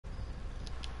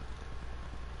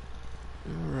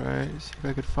Alright, see if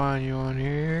I could find you on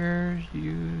here.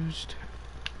 Used.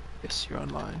 Yes, you're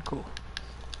online. Cool.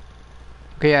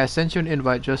 Okay, yeah, I sent you an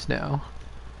invite just now.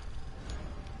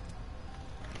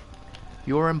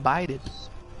 You're invited.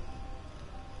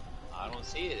 I don't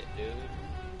see it, dude.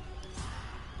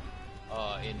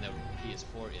 In the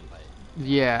PS4 invite.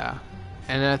 Yeah.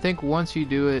 And I think once you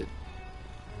do it,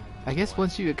 I guess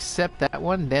once you accept that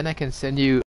one, then I can send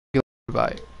you an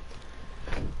invite.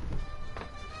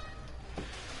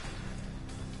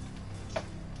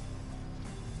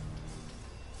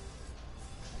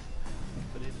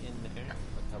 Put it in there,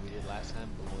 like how we did last time,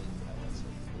 but we'll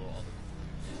below all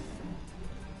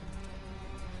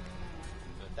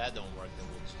the If that don't work, then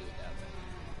we'll just do it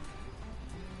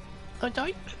that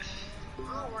way.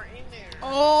 Oh, we're in there.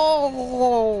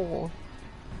 Oh!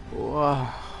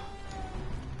 Wow.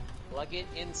 Plug it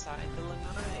inside the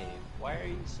lanai. Why are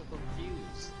you so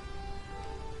confused?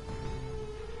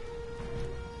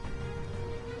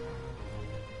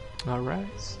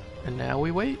 Alright. And now we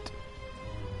wait.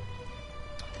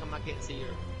 Come, I can't see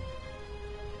your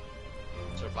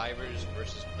survivors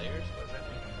versus players. What does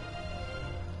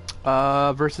that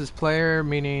mean? Versus player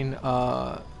meaning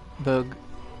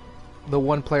the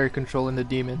one player controlling the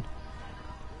demon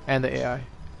and the AI.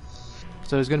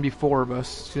 So there's gonna be 4 of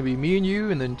us. It's gonna be me and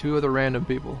you, and then 2 other random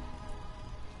people.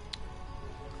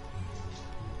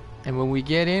 And when we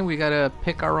get in, we gotta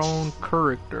pick our own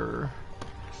character.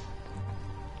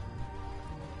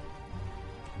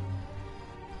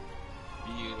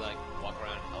 Do you like walk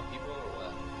around and help people or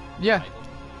what? Yeah.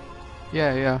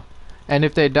 Yeah. And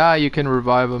if they die, you can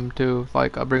revive them too.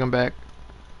 Like, I'll bring them back.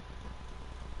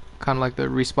 Kind of like the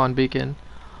respawn beacon.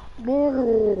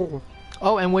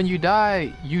 Oh, and when you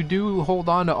die, you do hold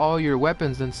on to all your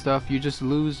weapons and stuff. You just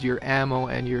lose your ammo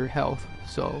and your health.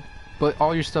 So, but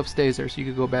all your stuff stays there, so you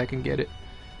can go back and get it.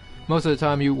 Most of the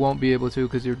time, you won't be able to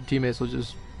because your teammates will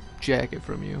just jack it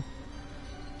from you.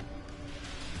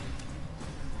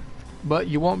 But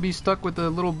you won't be stuck with the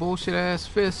little bullshit ass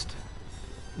fist.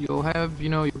 You'll have, you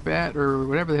know, your bat or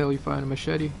whatever the hell you find, a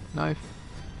machete, knife.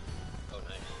 Oh,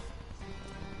 nice.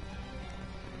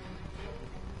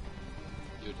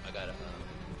 Dude, I got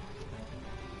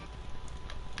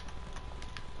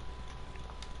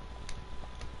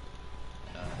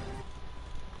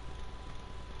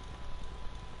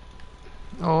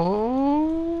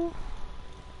Oh.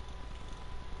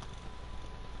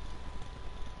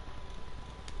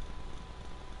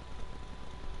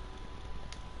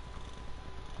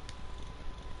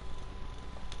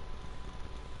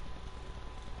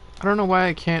 I don't know why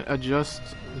I can't adjust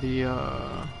the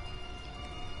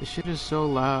this shit is so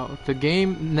loud. The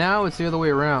game, now it's the other way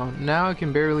around. Now I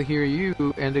can barely hear you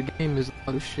and the game is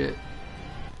loud as shit.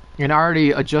 And I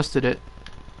already adjusted it.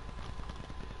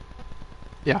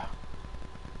 Yeah.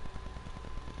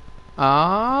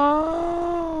 Ah.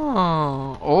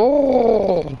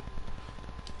 Oh.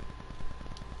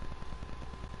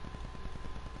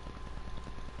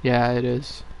 Yeah, it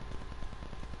is.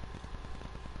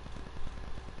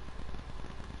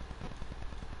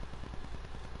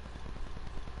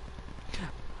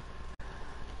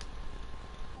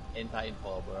 in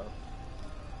tiTitaNfaLL, bro.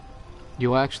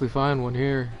 You'll actually find one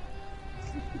here.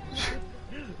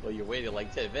 Well, you waited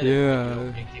like 10 minutes. Yeah. You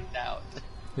don't get kicked out.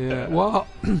 Yeah. Well,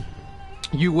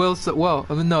 you will. Well,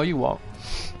 I mean, no, you won't.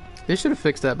 They should have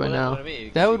fixed that by now. I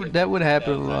mean, That would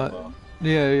happen a lot.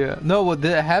 Yeah. No, well,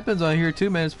 that happens on here too,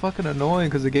 man. It's fucking annoying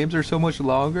because the games are so much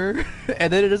longer,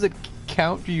 and then it doesn't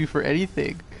count for you for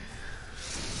anything.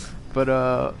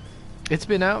 But it's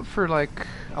been out for like,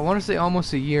 I want to say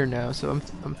almost a year now, so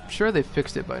I'm sure they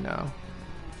fixed it by now.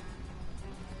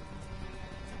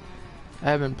 I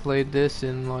haven't played this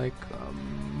in like a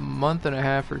month and a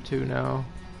half or 2 now.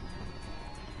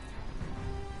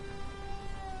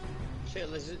 Shit,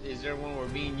 is there one where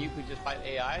me and you could just fight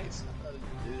AIs?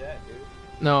 I'd do that, dude.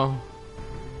 No.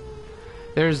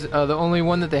 There's the only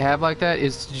one that they have like that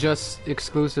is just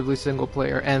exclusively single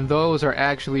player, and those are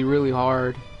actually really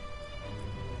hard.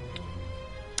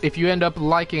 If you end up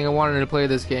liking and wanting to play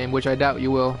this game, which I doubt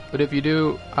you will, but if you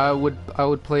do, I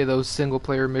would play those single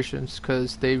player missions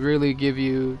because they really give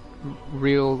you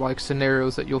real like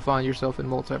scenarios that you'll find yourself in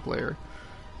multiplayer.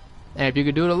 And if you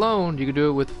could do it alone, you could do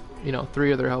it with, you know,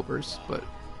 3 other helpers, but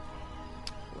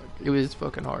it was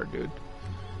fucking hard, dude.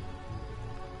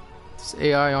 This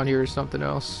AI on here is something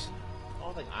else. The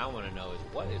only thing I want to know is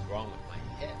what is wrong with my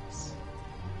hips?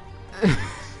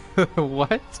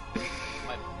 What?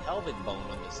 My pelvic bone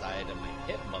on the side of my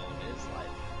hip bone is like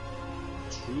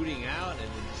protruding out, and it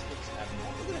just looks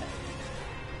abnormal. Look at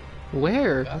that.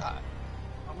 Where? God.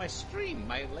 On my stream,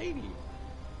 my lady.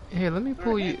 Hey, let me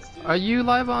pull you. Heads, dude. Are you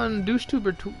live on DoucheTube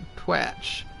or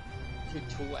Twitch?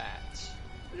 Twatch.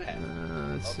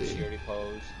 Let's see. She already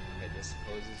posed. Okay, this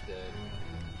pose is good.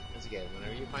 Once again,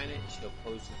 whenever you find it, she'll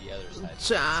pose to the other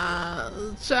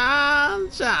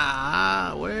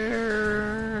side.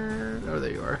 Where? Oh,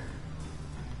 there you are.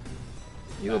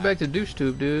 You go back to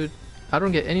DoucheTube, dude. I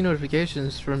don't get any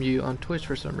notifications from you on Twitch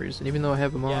for some reason, even though I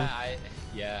have them on. I'll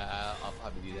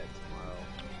probably do that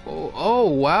tomorrow. Oh,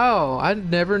 wow. I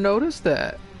never noticed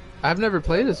that. I've never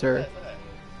played as her. Look.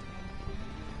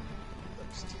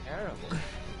 Looks terrible.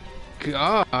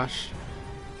 Gosh.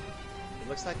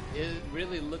 It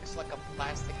really looks like a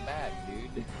plastic bag,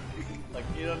 dude. Like,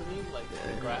 you know what I mean? Like, look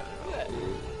at that.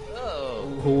 Oh.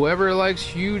 Whoever likes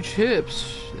huge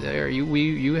hips, there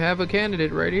you have a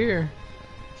candidate right here.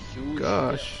 Huge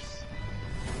Gosh. hips.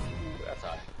 Ooh, that's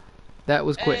hot. That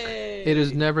was quick. Hey. It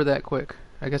is never that quick.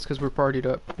 I guess because we're partied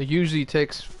up. It usually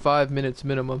takes 5 minutes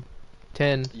minimum.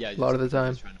 10 a lot of the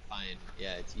time. Trying to find,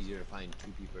 it's easier to find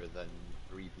 2 people than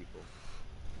 3 people.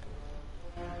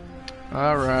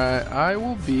 Alright, I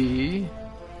will be...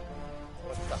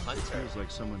 What's the hunter? Feels like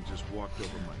someone just walked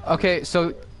over my Okay,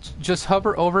 so just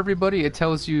hover over everybody. It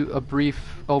tells you a brief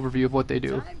overview of what they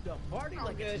do.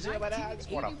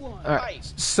 Alright,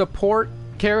 support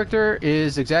character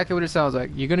is exactly what it sounds like.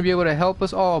 You're going to be able to help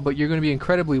us all, but you're going to be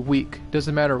incredibly weak.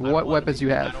 Doesn't matter what weapons you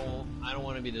have. I don't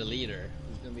want to be the leader.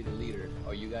 Who's going to be the leader?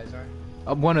 Oh, you guys are?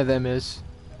 One of them is.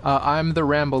 I'm the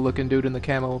Rambo looking dude in the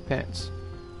camo pants.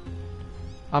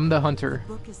 I'm the hunter.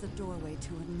 Book is the doorway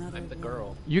to another I'm the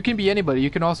girl. You can be anybody. You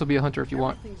can also be a hunter if you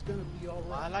want.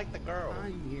 Well, I like the girl.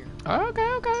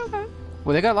 Okay.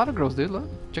 Well, they got a lot of girls, dude. Look,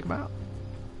 check them out.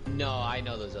 No, I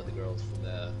know those other girls from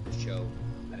the show.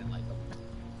 I didn't like them.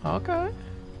 Okay.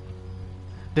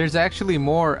 There's actually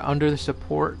more under the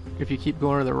support if you keep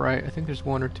going to the right. I think there's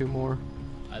 1 or 2 more.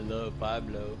 I love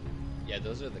Pablo. Yeah,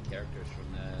 those are the characters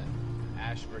from the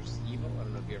Ash vs. Evil. I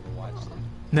don't know if you ever watched them.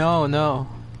 No,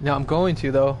 I'm going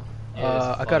to though.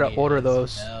 I gotta order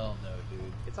those. Hell no,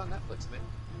 dude. It's on Netflix, man.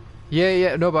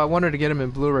 Yeah, no, but I wanted to get them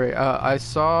in Blu-ray. I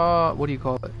saw, what do you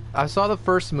call it? I saw the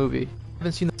first movie. I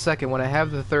haven't seen the second one. I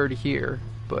have the third here,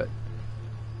 but...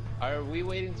 Are we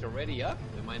waiting to ready up?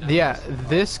 Am I not Yeah,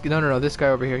 no, this guy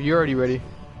over here. You're already ready.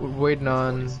 We're waiting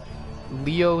on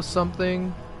Leo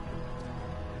something.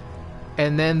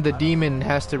 And then the demon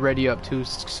has to ready up too.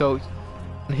 So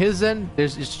on his end,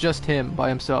 it's just him by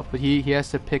himself, but he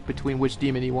has to pick between which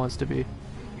demon he wants to be.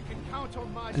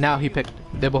 Now he picked.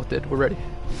 They both did. We're ready.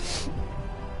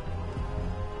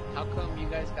 How come you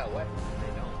guys got weapons and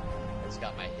I don't? I just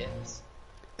got my hips.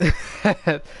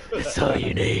 That's all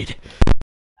you need.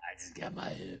 I just got my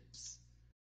hips.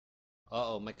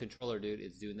 Uh-oh, my controller, dude,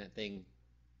 is doing that thing.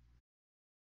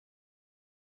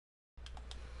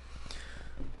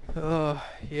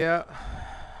 Yeah.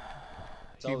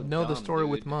 So You know the dumb, story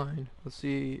dude. with mine. Let's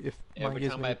see if mine Every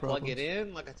gives time me I any plug problems. it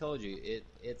in, like I told you,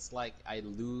 it's like I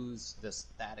lose the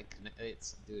static.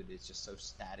 Dude, it's just so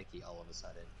staticky all of a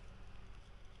sudden.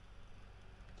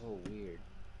 Oh, weird.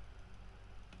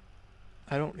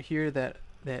 I don't hear that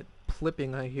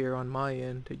flipping I hear on my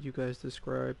end that you guys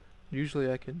describe. Usually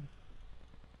I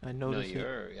notice it.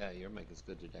 Your mic is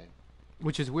good today.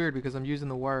 Which is weird because I'm using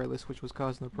the wireless, which was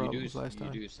causing the problems last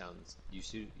time. You do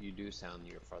sound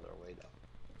you're farther away though.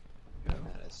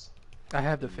 That is. I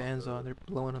have the fans on. They're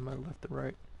blowing on my left and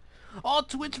right. Oh,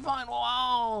 Twitch fine.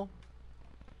 Wow.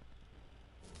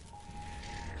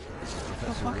 What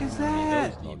the fuck is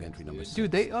that?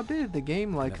 Dude, they updated the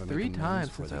game like 3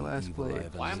 times since I last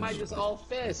played. Why am I just all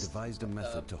fist? Devised a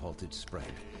method to halt its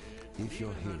spread. If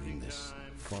you're hearing this,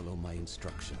 follow my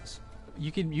instructions.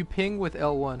 You ping with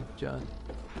L1, John.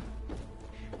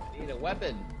 I need a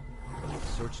weapon.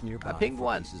 Search nearby I pinged for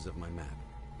one. pieces of my map.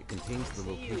 It contains the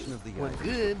location of the Well, items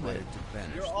good, required to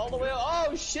banish You're all the way.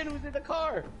 Oh shit! Who's in the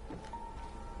car?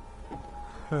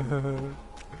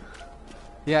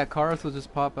 Yeah, cars will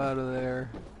just pop out of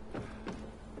there.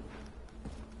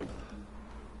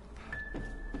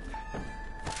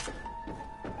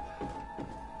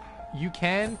 You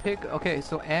can pick. Okay,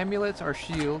 so amulets are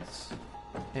shields,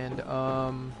 and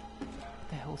what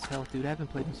the hell's health, dude? I haven't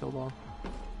played in so long.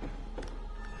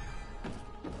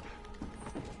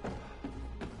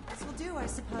 This will do, I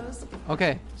suppose.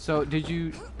 Okay, so did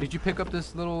you pick up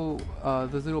this little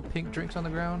those little pink drinks on the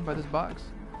ground by this box?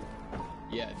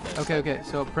 Yeah. Okay.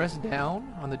 So press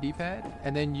down on the D-pad,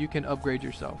 and then you can upgrade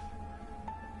yourself.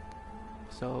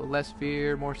 So less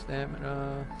fear, more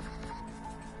stamina.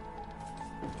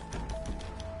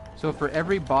 So for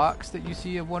every box that you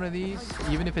see of one of these,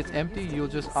 even if it's empty, you'll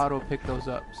just auto pick those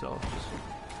up. So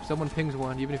someone pings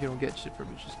one, even if you don't get shit from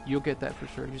it, just you'll get that for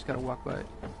sure. You just gotta walk by it.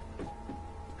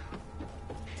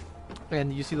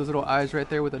 And you see those little eyes right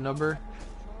there with a number?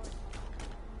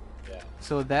 Yeah.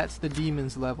 So that's the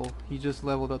demon's level. He just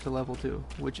leveled up to level 2,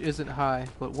 which isn't high,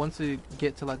 but once they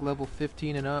get to like level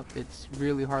 15 and up, it's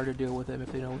really hard to deal with them if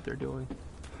they know what they're doing.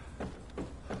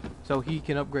 So he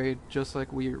can upgrade just like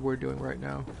we're doing right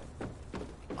now.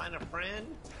 Find a friend?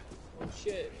 Oh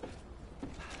shit.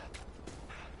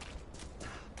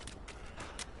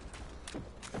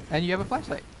 And you have a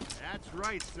flashlight. That's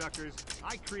right, suckers.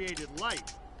 I created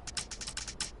light.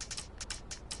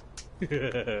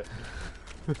 I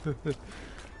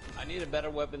need a better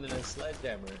weapon than a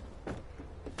sledgehammer.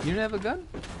 You don't have a gun?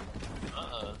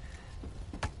 Uh-uh.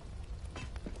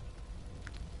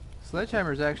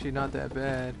 Sledgehammer is actually not that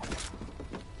bad.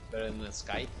 Better than the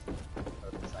Scythe?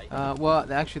 Or the Scythe? Well,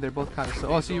 actually they're both kind of so.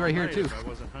 Oh, see right here too. I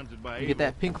wasn't hunted by You get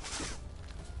that pink.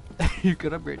 You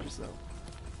could upgrade yourself.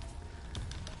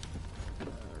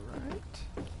 Alright.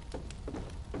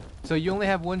 So you only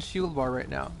have one shield bar right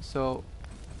now. So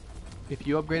if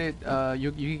you upgrade it,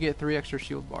 you can get 3 extra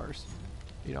shield bars.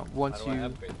 You know, once How do I you.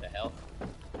 upgrade the health?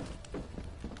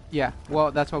 Yeah.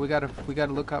 Well, that's why we gotta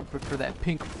look out for that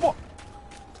pink.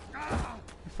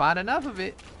 Find enough of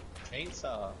it.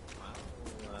 Chainsaw.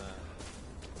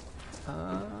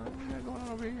 What we got going on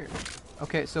over here?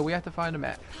 Okay, so we have to find a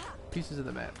map. Pieces of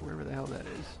the map, wherever the hell that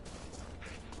is.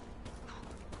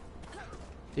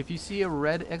 If you see a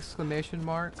red exclamation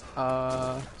mark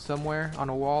somewhere on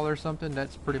a wall or something,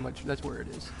 that's pretty much where it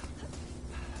is.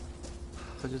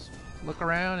 So just look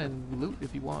around and loot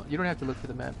if you want. You don't have to look for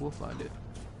the map, we'll find it.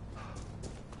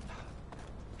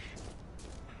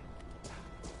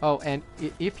 Oh, and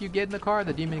if you get in the car,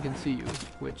 the demon can see you,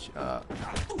 which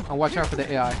I'll watch out for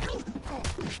the AI.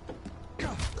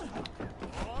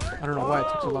 I don't know why it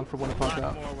took so long for one to pop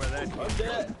out.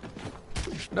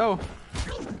 No.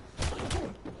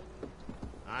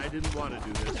 I didn't want to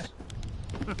do this.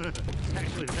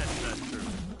 Actually, that's not true.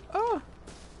 Oh.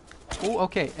 Oh,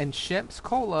 okay. And Shemp's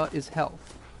Cola is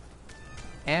health.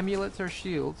 Amulets are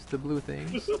shields, the blue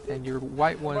things, and your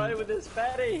white one. Right with this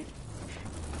fatty.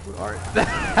 Alright.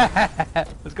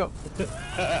 Let's go.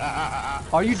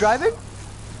 Are you driving?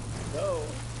 No.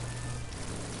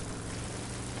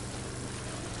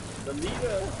 The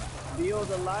leader, Leo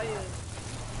the lion.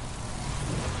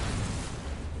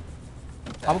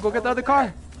 I'm gonna go get the other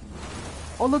car.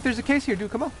 Oh look, there's a case here, dude.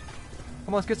 Come on.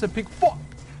 Come on, let's get some pink fuck.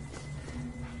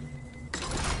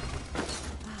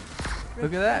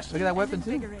 Look at that. Look at that weapon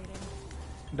too.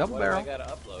 Double barrel. I gotta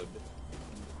upload.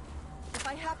 If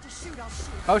I have to shoot, I'll shoot.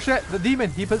 Oh shit, the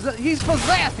demon. He's possessed. He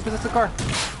possessed the car.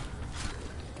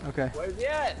 Okay. Where's he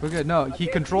at? We're good. No, he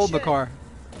controlled the car.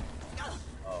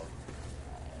 Oh.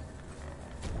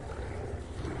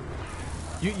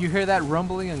 You hear that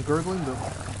rumbling and gurgling?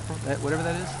 Whatever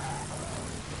that is?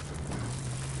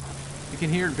 You can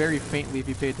hear it very faintly if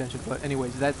you pay attention, but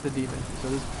anyways, that's the demon. So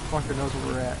this fucker knows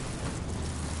where we're at.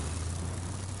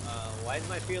 Why is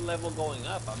my fear level going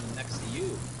up? I'm next to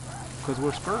you. Because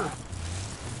we're spurred.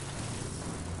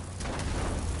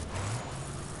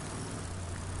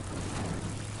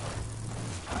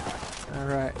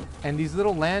 Alright, and these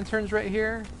little lanterns right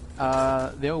here,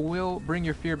 they will bring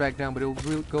your fear back down, but it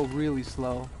will go really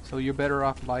slow. So you're better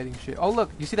off lighting shit. Oh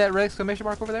look, you see that red exclamation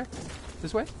mark over there?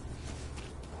 This way?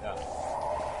 Yeah.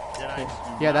 Okay.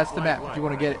 Yeah, that's the map if you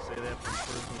want to get it.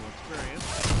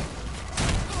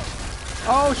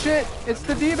 Oh shit, it's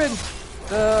the demon!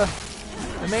 The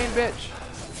main bitch.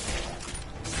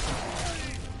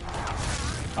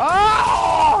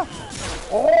 Oh!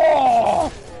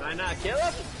 Oh! Can I not kill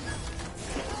him?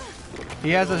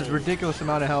 He has a ridiculous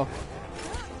amount of health.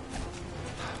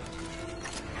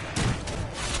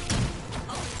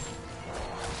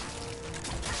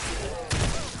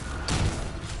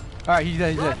 Alright, he's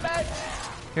dead, he's dead.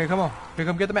 Here, come on. Here,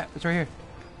 come get the map. It's right here.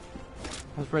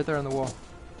 It's right there on the wall.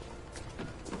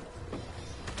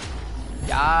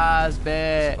 Yes,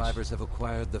 bitch. Survivors have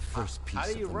acquired the first piece. How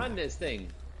do you of the run map. this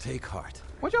thing? Take heart.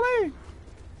 What you mean?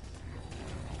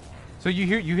 So you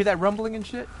hear that rumbling and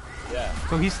shit? Yeah.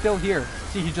 So he's still here.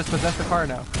 See, he just possessed the car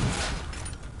now.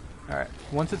 Alright,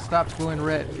 once it stops glowing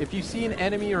red, if you see an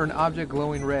enemy or an object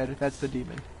glowing red, that's the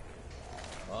demon.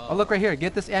 Oh, look right here.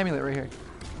 Get this amulet right here.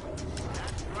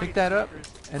 Pick that up,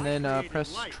 and then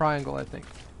press triangle, I think.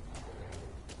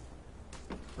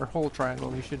 Or hold triangle,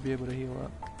 and you should be able to heal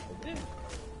up.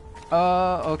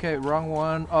 Okay, wrong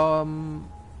one.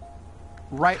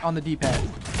 Right on the D-pad.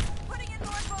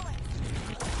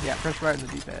 Yeah, press right on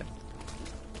the D-pad.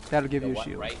 That'll give you a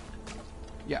shield. Right?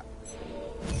 Yeah.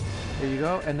 There you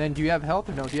go. And then do you have health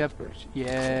or no? Do you have...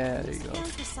 Yeah, there you go.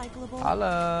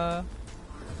 Holla.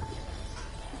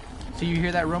 So you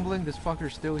hear that rumbling? This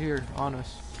fucker's still here on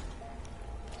us.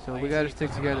 So we gotta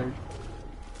stick together.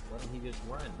 Why don't he just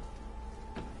run?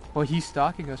 Well, he's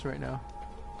stalking us right now.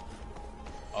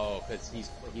 Oh, because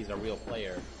he's a real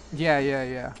player. Yeah.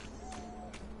 Yeah,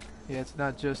 it's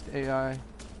not just AI.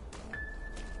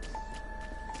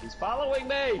 He's following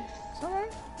me! It's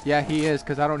alright. Yeah, he is,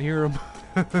 because I don't hear him.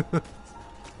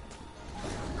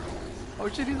 Oh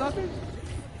shit, he's up here.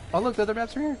 Oh look, the other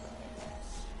maps are here.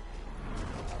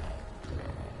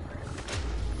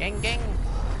 Gang gang.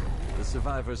 The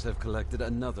survivors have collected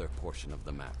another portion of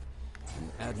the map.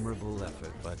 An admirable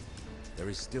effort, but there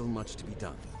is still much to be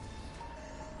done.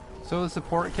 So the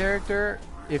support character,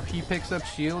 if he picks up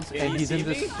shields and he's in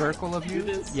this circle of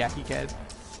you, yeah, he can.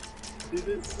 Do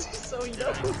this so he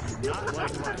knows. Not like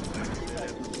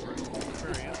experience.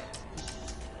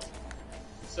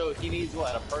 So he needs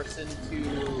what? A person to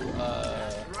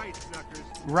Right, suckers.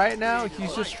 Right now,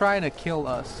 he's just trying to kill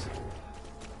us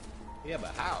Yeah,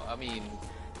 but how? I mean,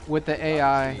 with the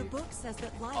AI. The book says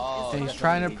that light oh, is And he's that's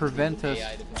trying what to he needs prevent us,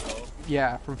 AI to control.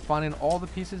 yeah, from finding all the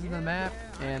pieces in the map.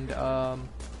 And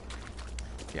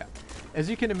yeah, as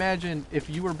you can imagine, if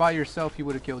you were by yourself, he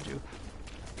would have killed you.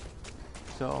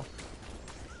 So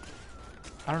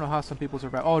I don't know how some people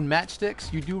survive. Oh, and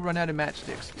matchsticks, you do run out of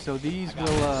matchsticks. So these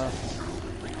will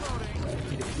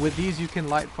with these you can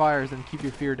light fires and keep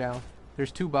your fear down.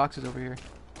 There's 2 boxes over here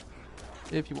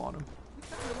if you want them.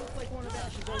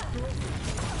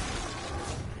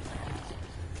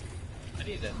 I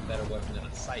need a better weapon than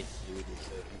a scythe, dude. So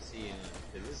if you see,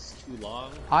 if this is too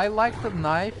long. I like the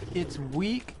knife. It's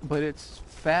weak, but it's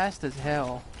fast as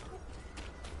hell.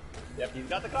 Yep, he's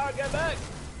got the car. Get back.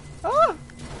 Ah!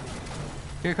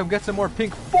 Here, come get some more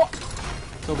pink. Fuck!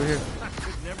 It's over here.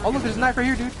 Oh look, there's a knife right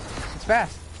here, dude. It's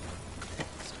fast.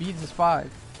 Speeds is 5.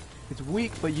 It's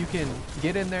weak, but you can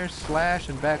get in there, slash,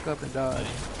 and back up and dodge.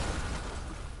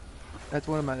 That's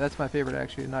that's my favorite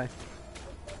actually, knife.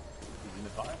 He's in the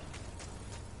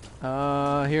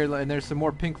car. Here, and there's some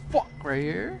more pink fuck right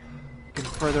here. You can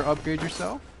further upgrade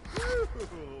yourself.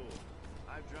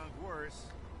 I've drunk worse.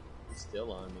 He's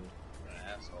still on me. What an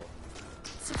asshole.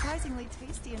 surprisingly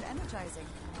tasty and energizing.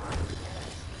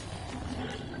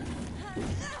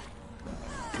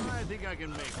 I think I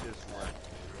can make this work.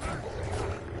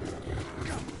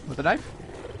 With a knife?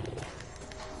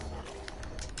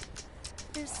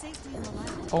 There's safety in the light.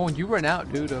 Oh, and you run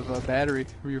out, dude, of a battery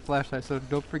for your flashlight, so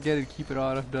don't forget to keep it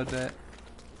on. I've done that.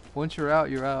 Once you're out,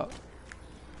 you're out.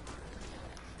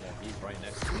 Yeah, he's right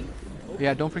next to me.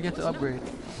 Yeah, don't forget to upgrade.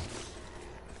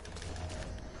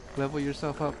 Level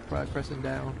yourself up by pressing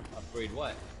down. Upgrade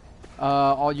what?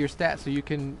 All your stats, so you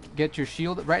can get your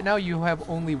shield. Right now, you have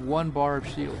only 1 bar of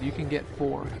shield. You can get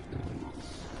 4.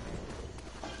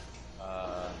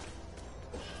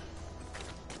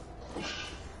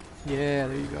 Yeah,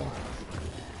 there you go.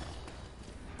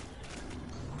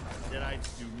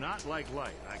 Deadites do not like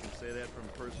light. I can say that from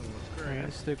personal Alright,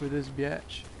 experience. stick with this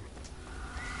biatch.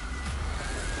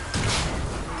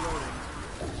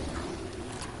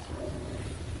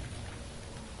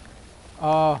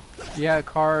 Oh, yeah,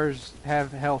 cars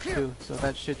have health too, so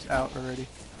that shit's out already.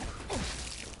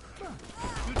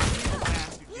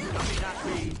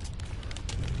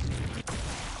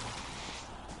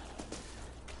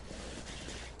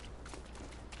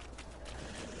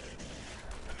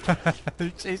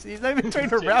 They're chasing. He's not even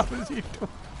turned around. What's he doing?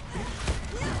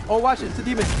 Oh, watch it! It's a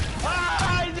demon.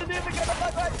 Ah, he's a demon! Get the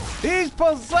fuck back! He's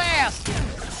possessed.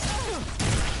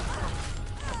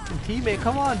 Teammate,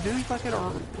 come on, dude! Fucking,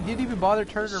 he didn't even bother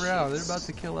turning around. They're about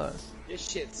to kill us. This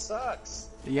shit sucks.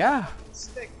 Yeah.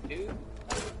 Stick, dude.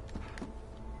 I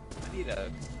need a.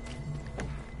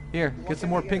 Here, get some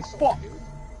more pink. Fuck.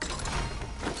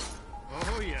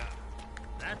 Oh yeah,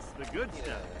 that's the good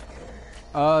stuff.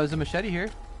 There's a machete here.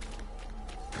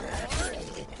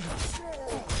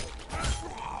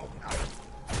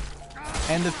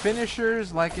 And the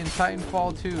finishers, like in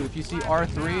Titanfall 2, if you see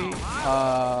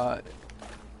R3,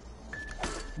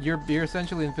 you're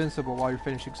essentially invincible while you're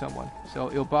finishing someone. So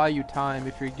it'll buy you time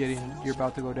if you're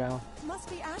about to go down. Must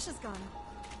be Ash's gun.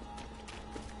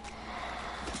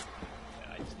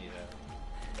 Yeah, I just need a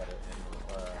better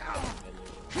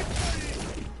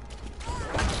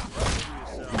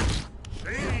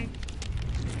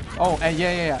Oh, and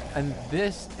yeah. And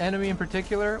this enemy in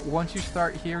particular, once you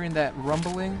start hearing that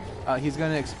rumbling, he's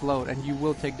gonna explode, and you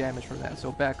will take damage from that.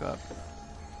 So back up.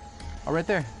 Oh, right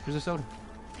there. There's a soda.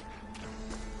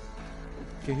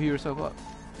 You can heal yourself up.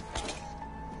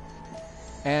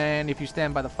 And if you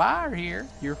stand by the fire here,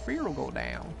 your fear will go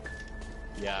down.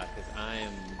 Yeah, because I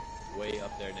am way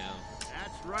up there now.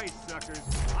 That's right, suckers.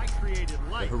 I created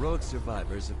The life. heroic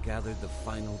survivors have gathered the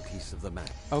final piece of the map.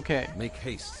 Okay. Make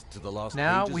haste to the lost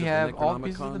Now pages we of have the all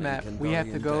pieces of the Necronomicon map. and We have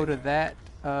to Kandarian go to Dagger.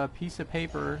 that piece of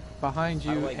paper behind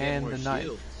How do you I get and more the knife.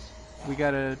 shields? We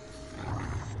gotta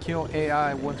kill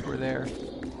AI once we're there.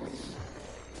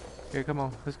 Here, come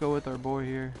on. Let's go with our boy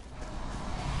here.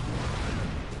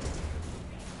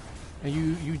 And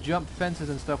you jump fences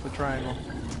and stuff with triangle.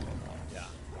 Yeah.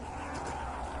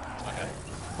 Okay.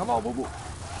 Come on, boo boo.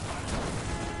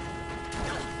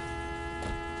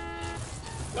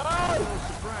 A little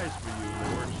surprise for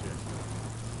you, lordship.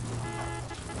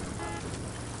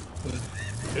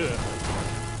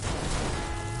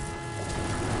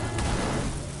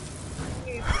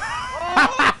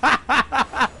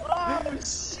 Oh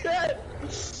shit!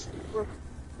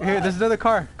 Here, there's another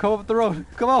car. Come up the road.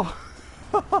 Come on.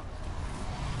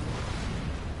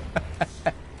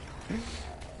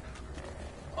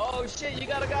 Oh shit! You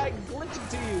got a guy glitching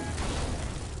to you.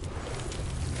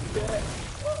 Yeah.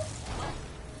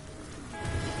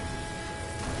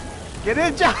 Get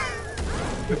in, John.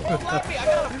 Don't let me! I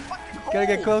got a fucking hole. Gotta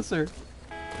get closer.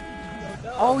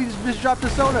 No. Oh, he just dropped the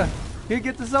soda. Here,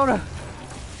 get the soda.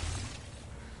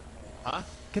 Huh?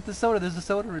 Get the soda. There's a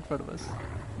soda in front of us.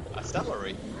 A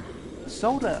celery.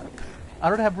 Soda. I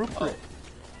don't have room for it.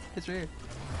 It's right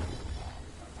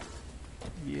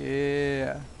here.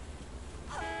 Yeah.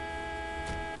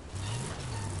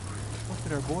 Where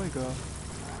did our boy go?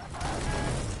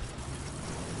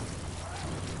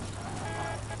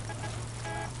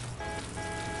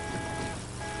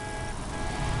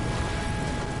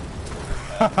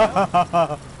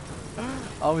 I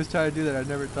always try to do that. I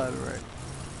never thought it right.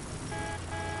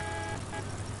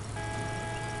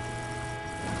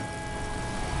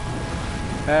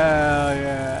 Hell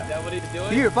yeah. Is that what he's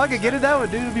doing? Here, fuck it, get it that one,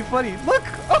 dude. It'd be funny. Look!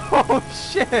 Oh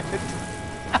shit!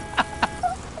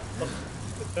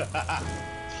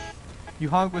 You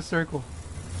honk with circle.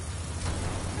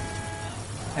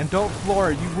 And don't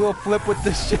floor it. You will flip with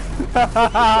this shit.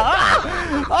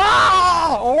 Ah!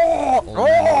 Oh!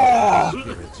 Oh!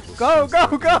 Go,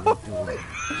 go, go!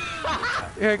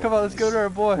 Here, come on, let's go to our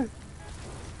boy.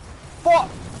 Fuck!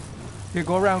 Here,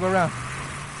 go around, go around.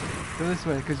 Go this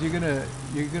way, cause you're gonna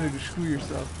screw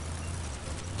yourself.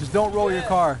 Just don't roll your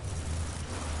car.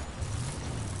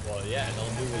 Well, yeah, don't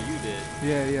do what you did.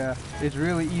 Yeah, yeah. It's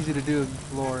really easy to do and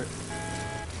floor it.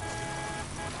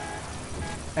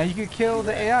 And you can kill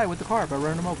the AI with the car by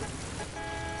running them over.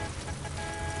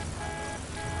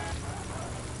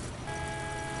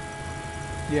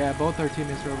 Yeah, both our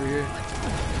teammates are over here.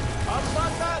 I'm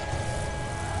fucked up!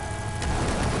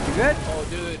 You good? Oh,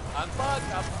 dude, I'm fucked.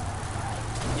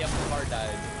 Yep, the car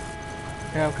died.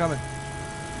 Yeah, I'm coming.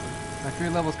 My fear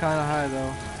level's kind of high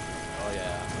though. Oh,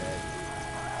 yeah, I'm dead.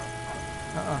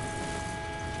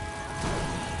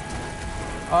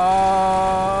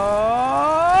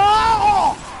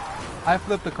 I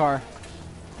flipped the car.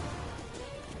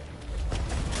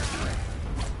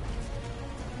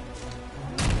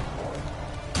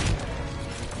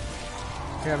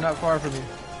 Okay, I'm not far from you.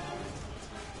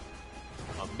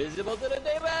 I'm visible to the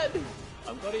David!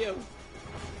 I'm going to you.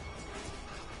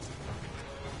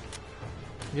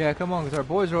 Yeah, come on, because our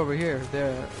boys are over here.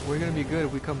 We're gonna be good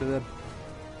if we come to them.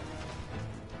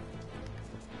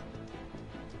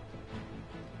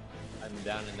 I'm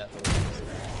down in that little...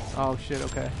 Oh shit,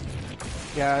 okay.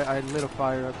 Yeah, I lit a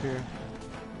fire up here.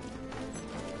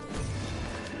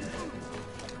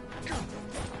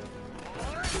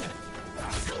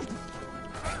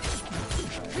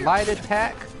 Light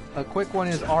attack, a quick one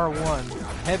is R1.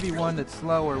 Heavy one that's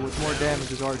slower with more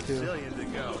damage is R2. Zillion to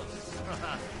go.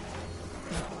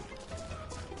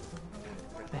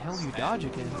 What the hell do you dodge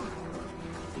again?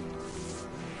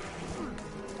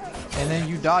 And then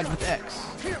you dodge with X.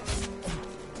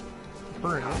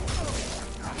 Burn it.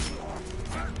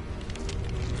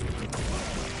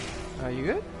 Are you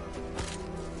good?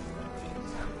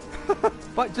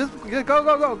 But just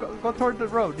go toward the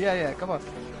road. Yeah, come on.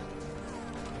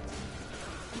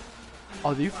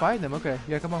 Oh, do you find them? Okay,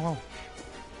 yeah, come on home.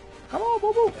 Come on,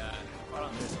 boo boo. Yeah,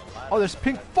 Oh, there's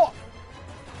pink fuck.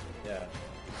 yeah.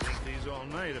 These all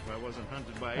night if I wasn't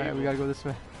hunted by Alright, evil. we gotta go this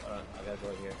way. Hold on, I gotta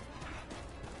go here.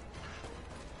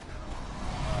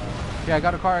 Yeah, I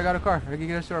got a car. I can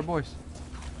get us to our boys.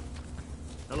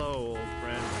 Hello, old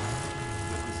friend.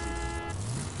 Good to see you.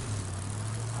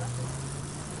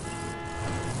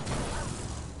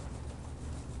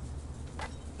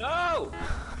 No!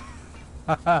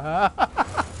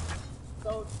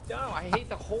 So dumb. I hate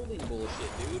the holding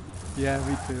bullshit, dude. Yeah,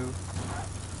 me too.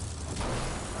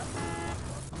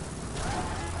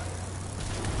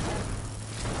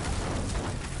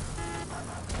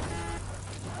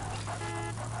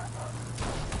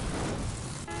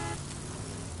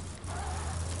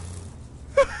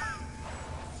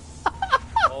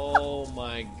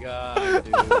 my god,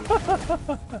 dude.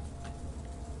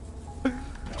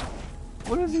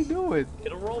 What is he doing?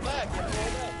 It'll roll back. It'll roll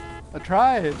back. I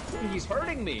tried. Dude, he's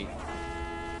hurting me.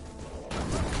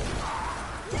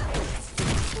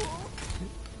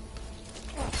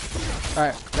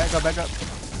 Alright, back up, back up.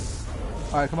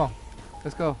 Alright, come on.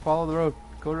 Let's go. Follow the road.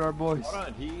 Go to our boys. Hold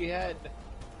on, he had.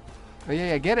 Oh,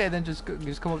 yeah, get it, and then just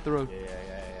come up the road. Yeah.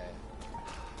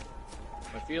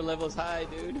 My fear level's high,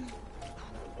 dude.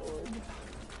 Lord.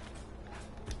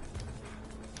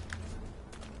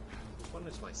 Which one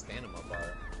is my stamina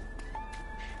bar?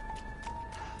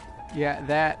 Yeah,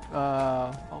 that,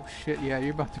 oh shit, yeah,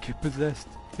 you're about to get possessed.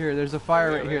 Here, there's a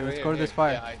fire right here. Let's go to this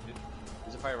fire. Yeah,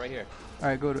 there's a fire right here.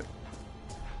 Alright, go to it.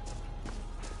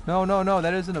 No,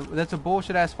 that isn't a, that's a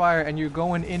bullshit ass fire, and you're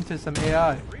going into some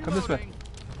AI. Come this way.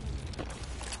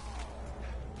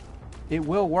 It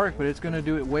will work, but it's gonna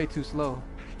do it way too slow.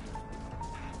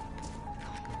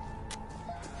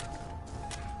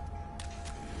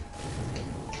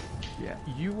 Yeah,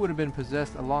 you would have been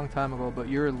possessed a long time ago, but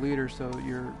you're a leader, so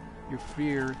your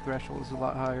fear threshold is a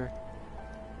lot higher.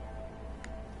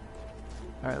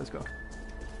 Alright, let's go.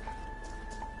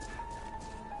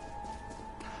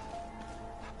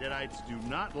 Deadites do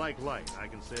not like light. I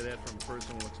can say that from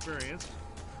personal experience.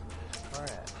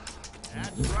 Alright.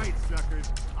 That's right, suckers.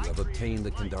 You have obtained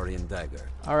the Kandarian dagger.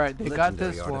 Alright, they got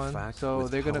Legendary this one, artifact so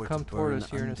with they're gonna power come to toward burn us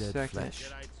here in a undead second.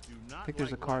 flesh. I think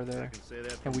there's a car there.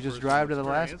 And we just personal drive to the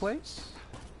last experience. place?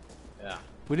 Yeah.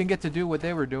 We didn't get to do what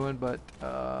they were doing, but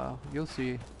you'll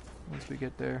see once we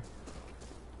get there.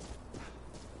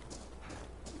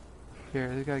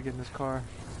 Here, they gotta get in this car.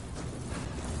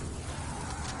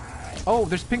 Oh,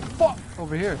 there's pink fuck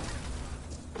over here.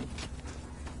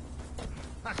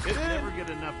 I could never get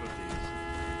enough of these.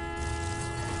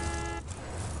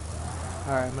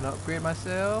 Alright, I'm gonna upgrade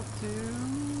myself to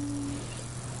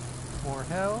more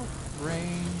health,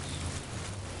 range.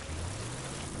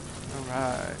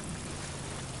 Alright.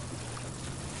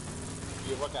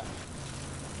 Your workout.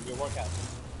 Your workout.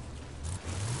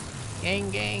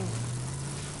 Gang, gang.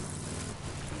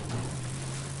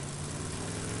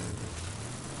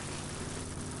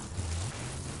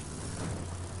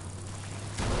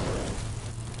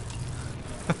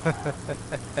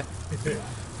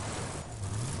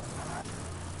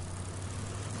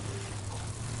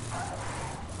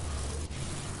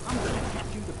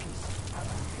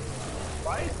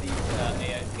 Why is these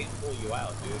AI can't pull you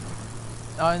out, dude?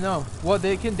 I know. Well,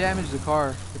 they can damage the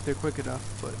car if they're quick enough,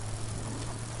 but...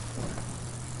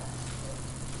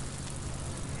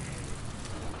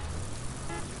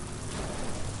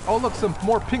 Oh, look, some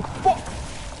more pink fuck!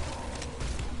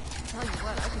 Tell you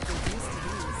what, I could get used to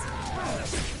these.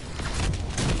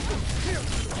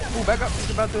 Oh, back up.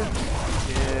 It's about to...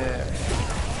 Yeah.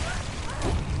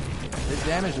 They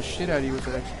damage the shit out of you with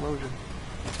that explosion.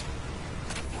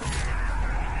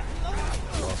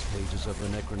 Lost pages of the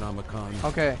Necronomicon.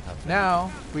 Okay,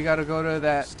 now we gotta go to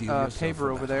that Steel yourself paper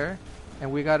for over battle. there,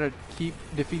 and we gotta keep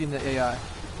defeating the AI.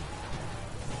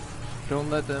 Don't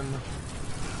let them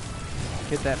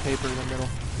hit that paper in the middle.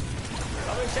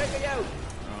 Come and check it out.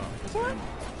 Oh,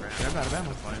 Yeah, I'm out of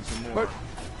ammo. find some more. But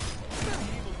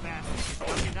Evil bastards. How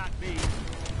can not be?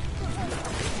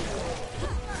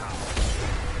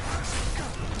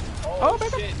 Oh,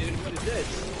 back up. shit, dude. What is this?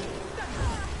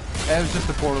 that was just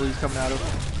the portal he's coming out of.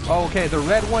 Oh, okay, the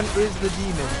red one is the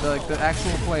demon, like the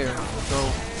actual player.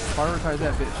 So prioritize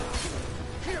that bitch.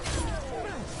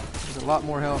 There's a lot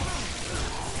more health.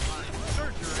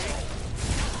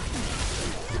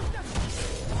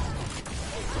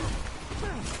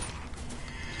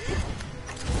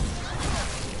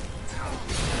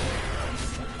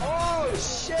 Oh,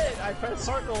 shit. I pressed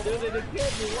circle, dude, and it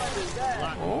killed me. What is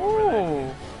that?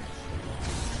 Oh.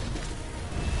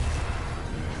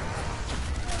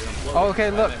 Oh, okay,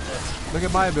 look. Look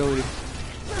at my ability.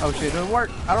 Oh shit, it doesn't work.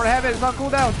 I don't have it, it's not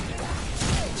cooldown.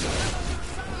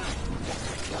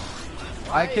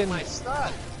 Why am I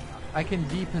stuck? I can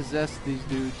depossess these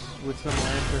dudes with some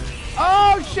lantern.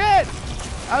 Oh shit!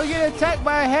 I was getting attacked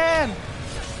by a hand!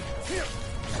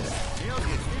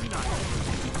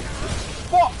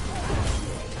 Fuck!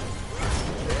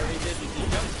 They already did the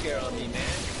jump scare on me,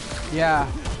 man. Yeah,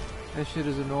 that shit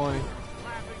is annoying.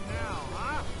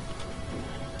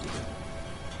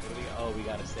 Oh, we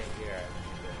gotta stay here.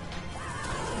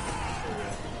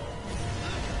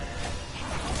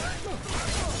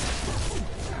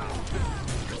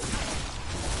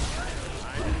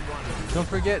 Don't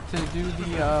forget to do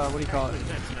the, what do you call it?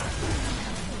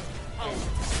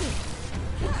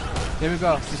 There we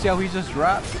go. You see how he just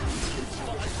dropped?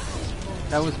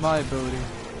 That was my ability.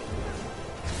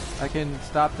 I can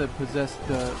stop the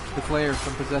players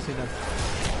from possessing them.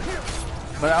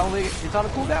 But it's on a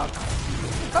cooldown.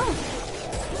 Oh!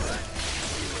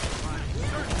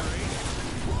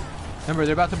 Remember,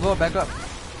 they're about to blow it back up.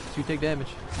 So you take damage.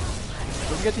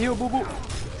 Don't forget to heal, boo boo.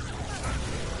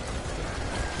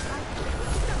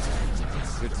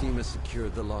 Your team has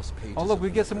secured the lost pages. Oh look,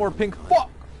 we get some more pink. Fuck!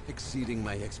 Exceeding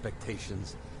my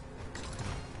expectations.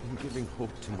 And giving hope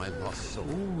to my lost soul.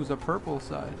 Ooh, the purple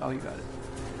side. Oh, you got it.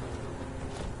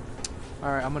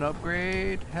 Alright, I'm gonna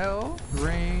upgrade health,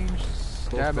 range,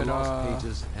 Both the stamina. lost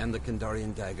pages and the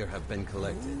Kandarian dagger have been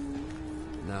collected.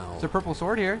 Now, It's a purple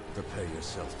sword here. prepare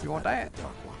yourselves to You want battle that? the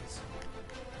dark ones.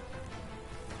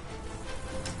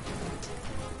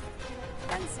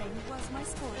 Fencing was my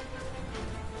sport.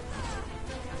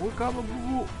 We're coming,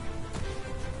 boo boo.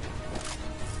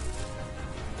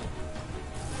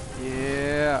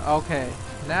 Yeah, okay.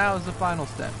 Now is the final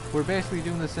step. We're basically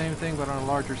doing the same thing but on a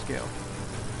larger scale.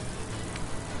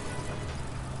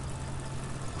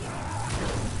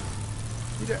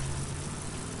 You there?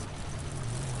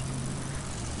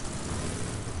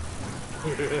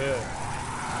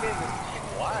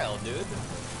 Wild, dude.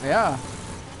 Yeah.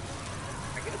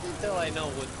 I guess until I know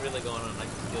what's really going on, I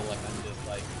feel like I'm just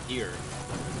like here.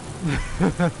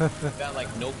 Got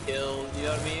like no kills, you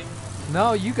know what I mean?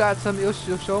 No, you got some. It'll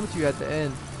show them to you at the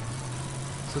end.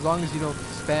 So as long as you don't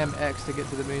spam X to get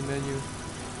to the main menu.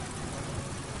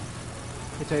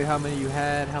 They tell you how many you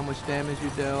had, how much damage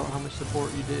you dealt, how much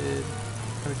support you did,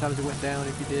 how many times it went down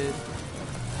if you did.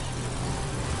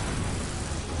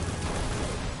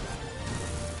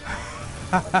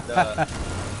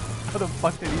 How the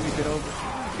fuck did he even get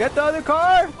over? Get the other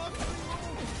car!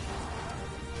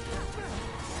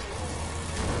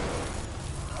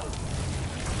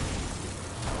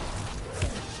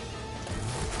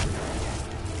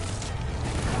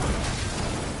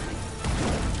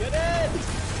 Get in!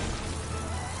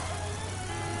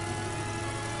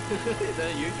 Is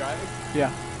that you driving?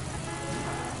 Yeah.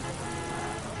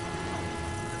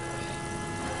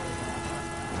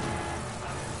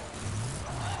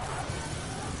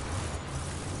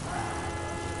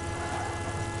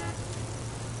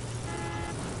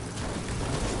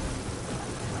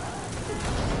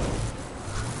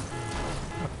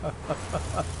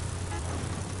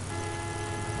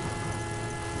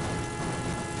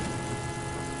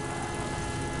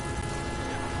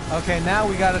 Okay, now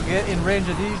we gotta get in range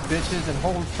of these bitches and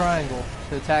hold triangle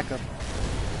to attack them.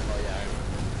 Oh yeah.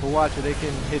 But watch it, they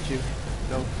can hit you.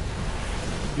 So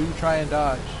do try and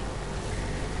dodge.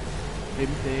 They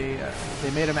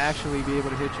made them actually be able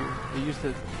to hit you. They used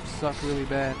to suck really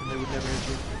bad and they would never hit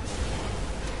you.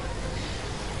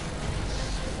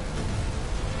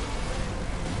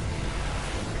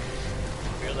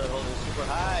 Your level is super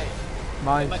high.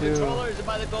 Mine My too. controller is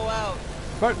about to go out.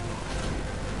 But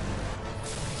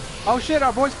oh shit,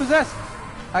 our boy's possessed.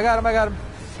 I got him.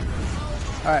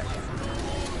 All right.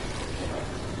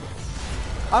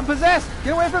 I'm possessed.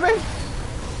 Get away from me.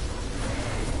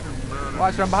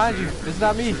 Watch, I'm behind you. It's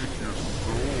not me.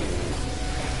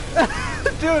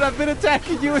 Dude, I've been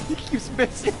attacking you and he keeps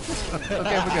missing.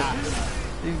 Okay, we're good.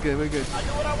 He's good, we're good. I do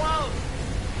what I want.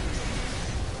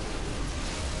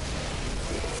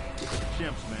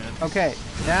 Chimps, man. Okay,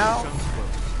 now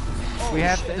Oh, we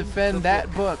have to shit. defend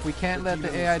that book. We can't let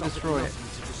the AI destroy it.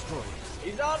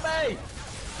 He's on me.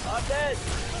 I'm dead.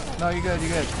 No, you're good, you're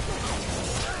good.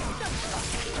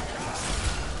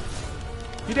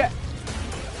 You dead.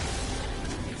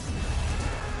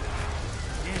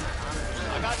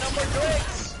 I got no more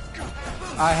drinks.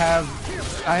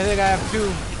 I think I have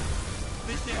 2.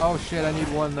 Oh shit, I need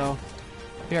 1 though.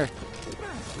 Here.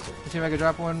 Let's see if I can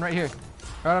drop one right here.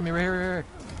 Right on me, right here.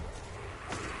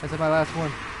 That's my last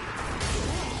one.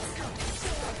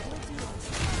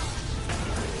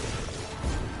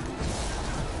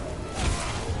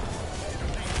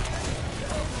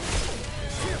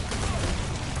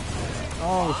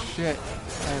 Oh shit.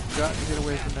 I have got to get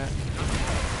away from that.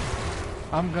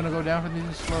 I'm gonna go down for these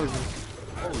explosions.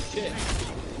 Oh shit.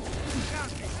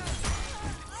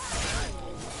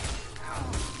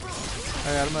 I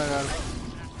got him.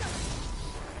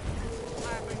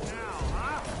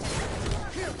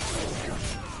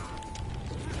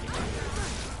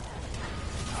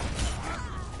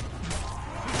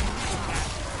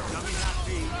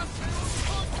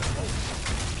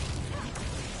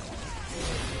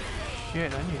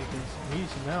 Shit, I need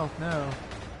some health now.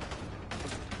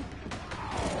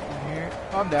 Here.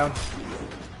 Oh, I'm down. A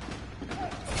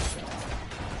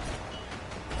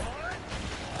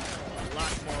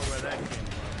lot more where that came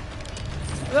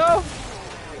from. No!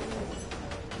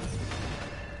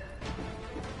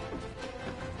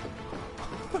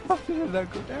 How did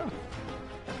that go down?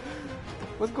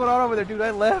 What's going on over there, dude?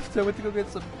 I left. I went to go get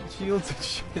some shields and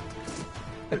shit.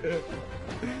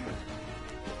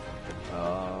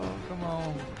 Oh, come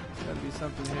on. There's gotta be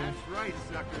something here. That's right,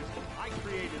 suckers. I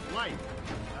created life.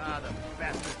 Ah, the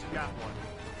bastards got one.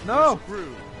 No! They're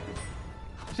screwed.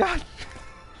 Josh,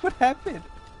 what happened?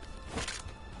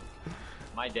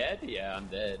 Am I dead? Yeah, I'm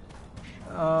dead.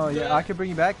 Oh, yeah, I can bring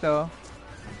you back, though.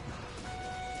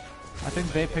 I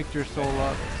think they picked your soul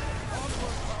up.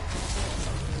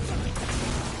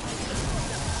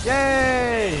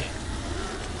 Yay!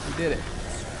 You did it.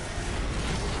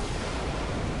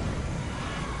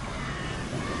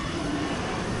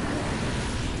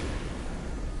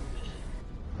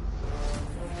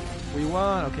 We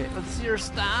won. Okay, let's see your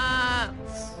stats.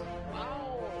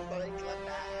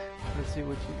 Let's see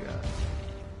what you got.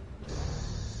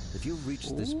 If you reach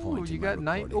this point, you in got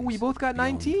my 9. Oh, we recordings, both got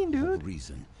beyond 19, all dude.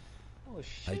 reason, Oh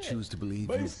shit. I choose to believe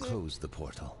you've closed the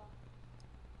portal.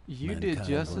 You did Mankind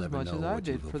just will as never much as know I what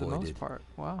did you've for the most avoided, part.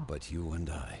 Wow. But you and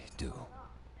I do.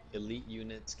 Elite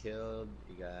units killed.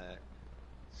 You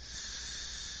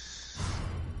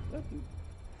got.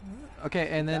 Okay,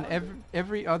 and then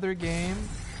every other game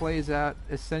plays out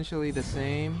essentially the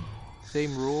same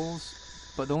rules,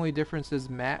 but the only difference is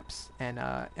maps and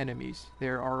enemies.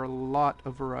 There are a lot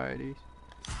of varieties.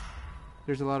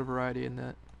 There's a lot of variety in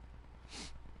that.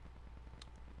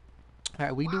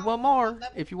 Alright, we do one more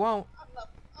if you want.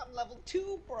 I'm level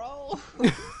 2, bro.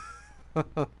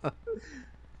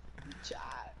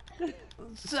 Chat. I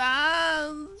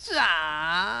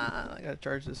gotta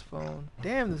charge this phone.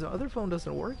 Damn, this other phone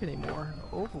doesn't work anymore.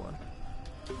 The old one.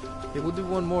 Okay, we'll do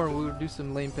one more and we'll do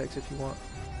some lane picks if you want.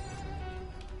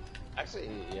 Actually,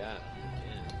 yeah.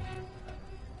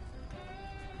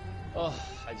 Oh,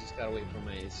 I just gotta wait for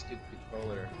my stupid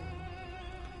controller.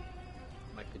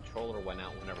 My controller went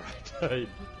out whenever I died.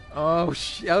 Oh,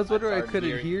 I was wondering I couldn't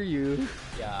hearing- hear you.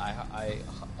 Yeah,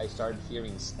 I started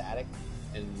hearing static,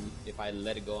 and if I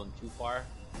let it go on too far,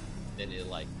 then it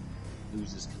like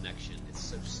loses connection. It's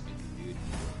so stupid, dude.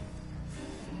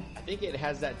 I think it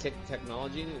has that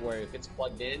technology where if it's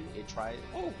plugged in, it tries.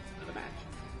 Oh, another match.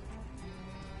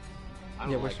 I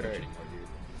don't Yeah, we're like her searching. anymore, dude.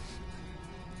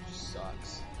 It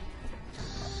sucks.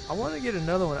 I want to get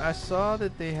another one. I saw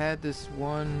that they had this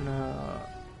one, I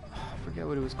forget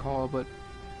what it was called, but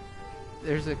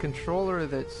there's a controller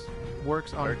that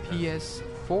works on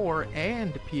PS4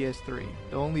 and PS3.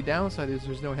 The only downside is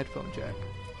there's no headphone jack.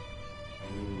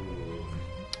 Ooh.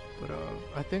 But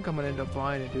I think I'm gonna end up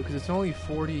buying it, dude, because it's only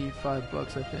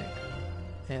 $45, I think,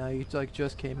 and it like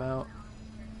just came out.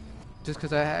 Just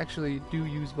because I actually do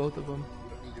use both of them. You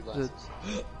don't need your glasses.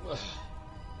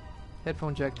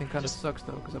 Headphone jack thing kind of sucks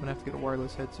though, because I'm gonna have to get a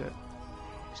wireless headset.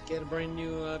 Just get a brand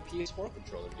new PS4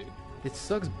 controller, dude. It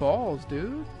sucks balls,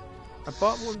 dude. I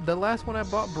bought one. The last one I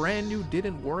bought brand new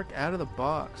didn't work out of the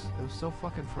box. It was so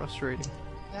fucking frustrating. You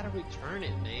gotta return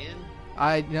it, man.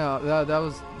 I know that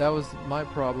was my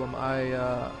problem.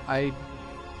 I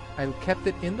kept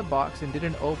it in the box and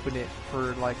didn't open it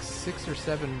for like 6 or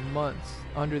 7 months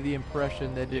under the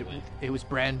impression that it was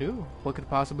brand new. What could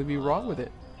possibly be wrong with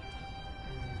it?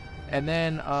 And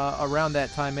then around that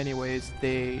time, anyways,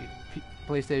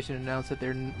 PlayStation announced that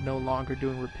they're no longer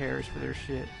doing repairs for their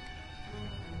shit.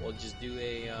 Well, just do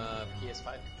a PS5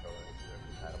 controller if they're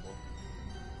compatible.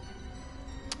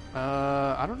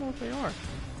 I don't know if they are.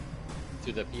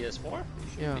 To the PS4? They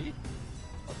should Yeah. be.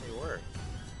 I thought they were.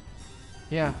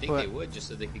 Yeah, I think but they would just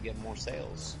so they could get more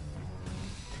sales.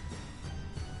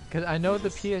 because I know the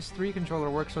PS3 controller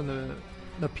works on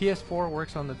the PS4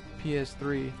 works on the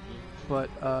PS3, but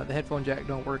the headphone jack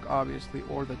don't work obviously,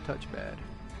 or the touchpad.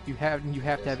 You have to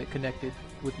have it connected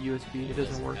with USB. It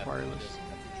doesn't work wireless.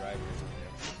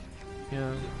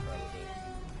 Yeah.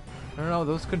 I don't know.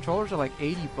 Those controllers are like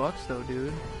 $80 though,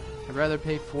 dude. I'd rather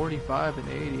pay 45 than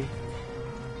 80.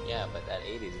 Yeah, but that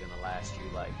 80 is gonna last you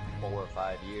like 4 or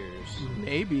 5 years.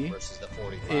 Maybe. Versus the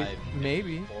 45.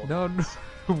 Maybe. No,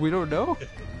 we don't know.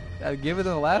 Give it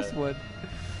the last one.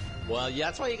 Well, yeah,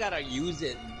 that's why you gotta use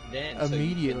it then.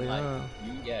 Immediately, So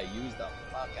you can, huh? use the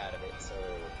fuck out of it. So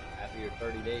after your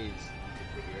 30 days,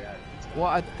 you can figure out. If it's Well,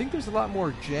 I think there's a lot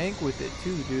more jank with it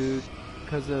too, dude.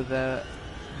 Because of the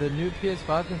new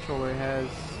PS5 controller has,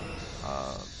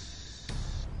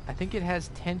 I think it has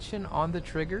tension on the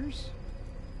triggers.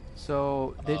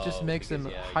 So it just makes because,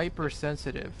 them yeah,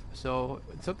 hypersensitive. So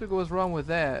if something goes wrong with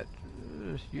that,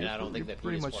 you're, and I don't think you're that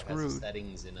pretty PS4 much has the screwed.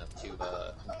 settings enough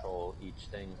to control each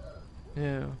thing,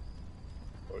 Yeah.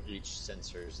 or each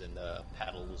sensors and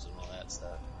paddles and all that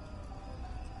stuff.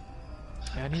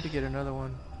 Yeah, I need to get another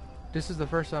one. This is the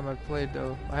first time I've played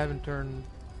though. I haven't turned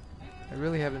I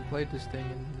really haven't played this thing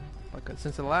in like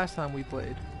since the last time we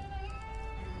played.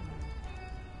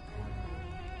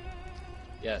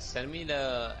 Yeah, send me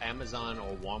the Amazon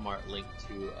or Walmart link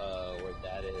to where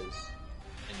that is.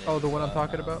 And then, Oh, the one I'm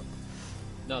talking about?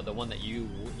 No, the one that you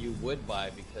would buy,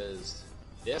 because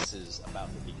this is about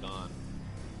to be gone.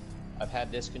 I've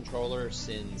had this controller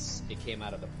since it came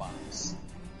out of the box,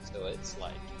 so it's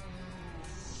like,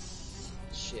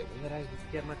 shit. When did I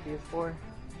get my PS4?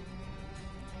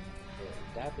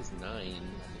 Dap is 9. I think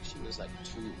she was like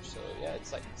 2. So yeah,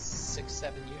 it's like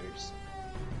 6-7 years.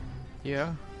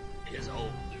 Yeah. It is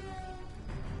old, dude.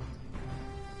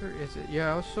 Where is it? Yeah,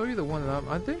 I'll show you the one that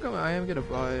I think I am gonna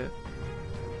buy it.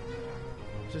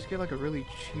 Just get like a really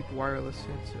cheap wireless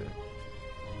headset.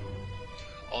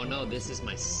 Oh no, this is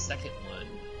my second one.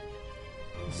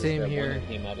 Same here. One that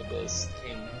came out of this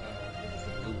it was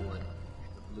the blue one.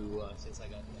 The blue since I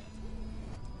got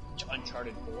that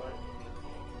Uncharted 4.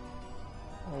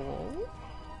 Oh.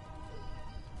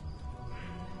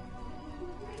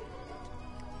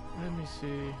 Let me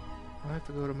see. I'll have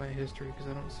to go to my history because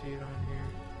I don't see it on here.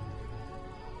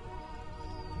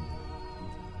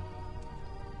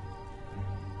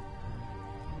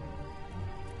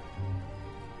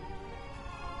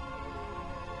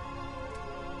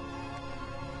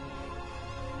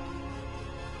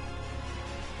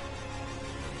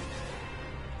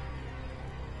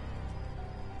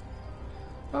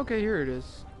 Okay, here it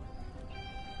is.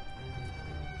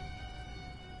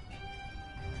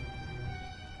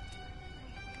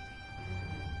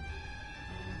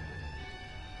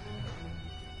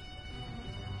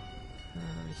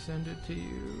 Send it to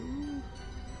you.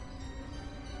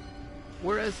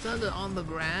 Where I send it on the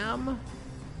gram?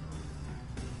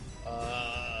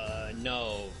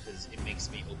 No, because it makes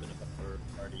me open up a third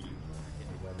party in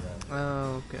the web browser.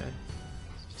 Oh, okay.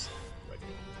 It's just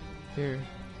regular. Here.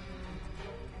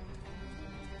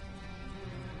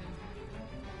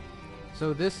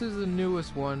 So this is the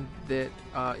newest one that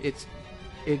it's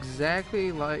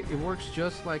exactly like, it works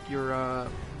just like your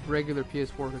regular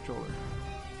PS4 controller.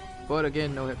 But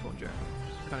again, no headphone jack.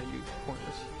 It's kind of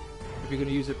pointless if you're going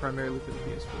to use it primarily for the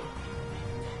PS4.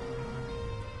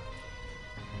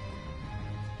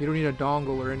 You don't need a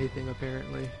dongle or anything,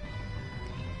 apparently.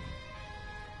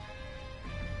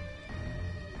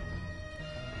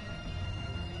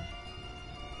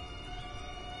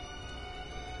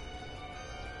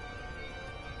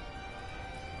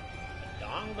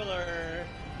 Dongler!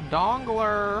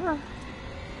 Dongler!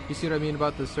 You see what I mean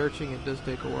about the searching? It does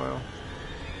take a while.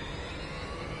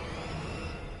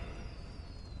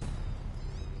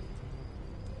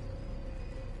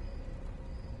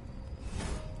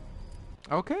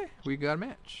 Okay, we got a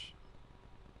match.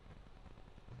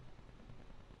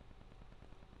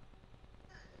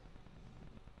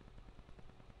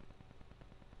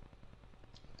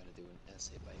 Gotta do an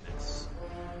essay by next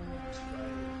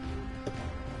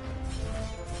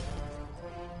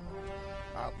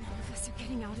None of us are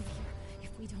getting out of here if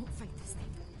we don't fight this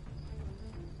thing.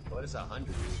 What is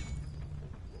 100?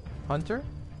 Hunter?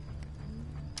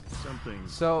 Something.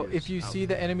 So is if you out see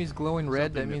the there. enemies glowing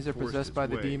red, that Something means they're forced possessed its by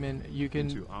the way demon. You can,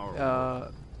 into our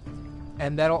world.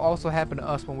 and that'll also happen to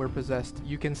us when we're possessed.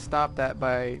 You can stop that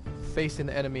by facing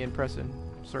the enemy and pressing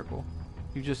circle.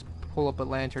 You just pull up a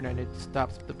lantern and it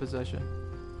stops the possession.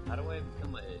 How do I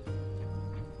become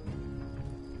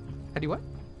How do you what?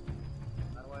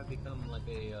 How do I become like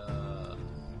a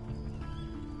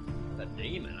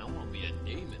demon? I want to be a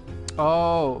demon.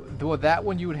 Oh, well, that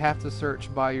one you would have to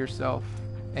search by yourself,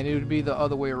 and it would be the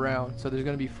other way around. So there's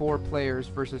going to be 4 players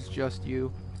versus just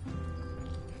you.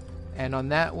 And on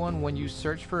that one, when you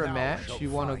search for a match, you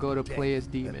want to go to play as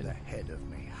demon,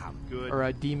 Good. or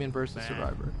a demon versus Bad.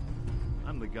 survivor.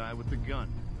 I'm the guy with the gun.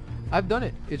 I've done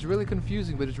it. It's really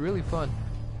confusing, but it's really fun.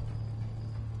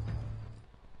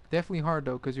 Definitely hard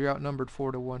though, because you're outnumbered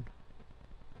 4-1.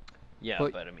 Yeah,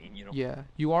 But- but I mean, you know. Yeah,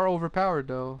 you are overpowered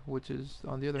though, which is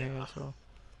on the other hand. So.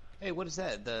 Hey, what is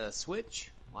that? The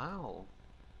Switch? Wow.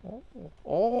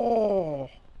 Oh.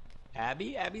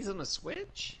 Abby's on the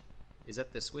Switch? Is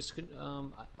that the Switch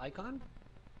icon?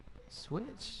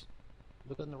 Switch.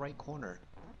 Look on the right corner.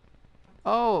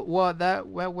 Oh, well, that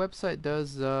website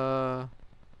does. No.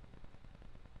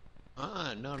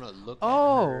 Look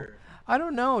Oh, at her. I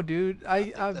don't know, dude. I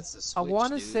think that's the I Switch,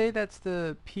 want to dude. say that's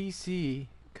the PC,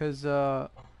 cause They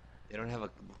don't have a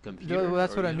computer. well,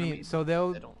 that's or, what I you know mean. So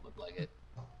they'll They don't look like it.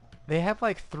 they have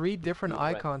like 3 different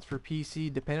Right. icons for PC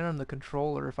depending on the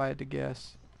controller. If I had to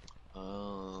guess,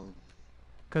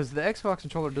 cause the Xbox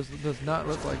controller does not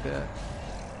look like that.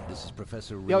 This is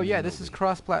Professor Oh yeah, this is I'm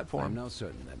cross-platform. now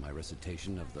certain that my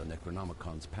recitation of the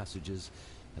Necronomicon's passages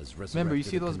has Remember, you resurrected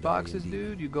see a those Kandarian boxes, demon.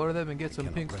 dude? You go to them and get It some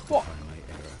cannot pink. rectify my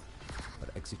error,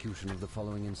 but execution of the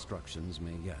following instructions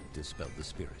may yet dispel the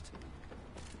spirit.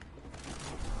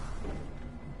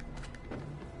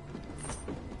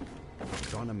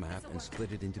 Draw on a map and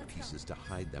split it into pieces to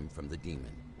hide them from the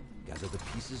demon. Gather the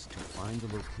pieces to find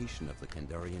the location of the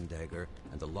Kandarian dagger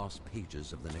and the lost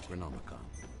pages of the Necronomicon.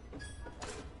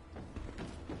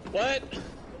 What?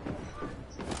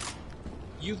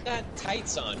 You've got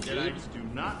tights on, dude. Jedi's do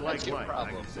not like That's your light. I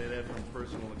problem. can say that from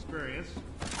personal experience.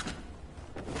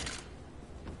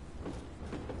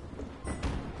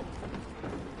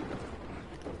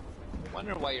 I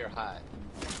wonder why you're hot.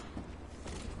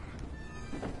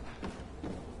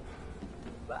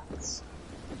 That's...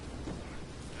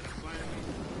 Find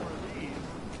more of these.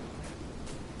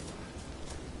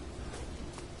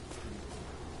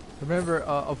 Remember,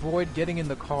 avoid getting in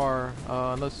the car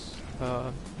unless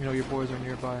you know your boys are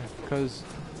nearby. Because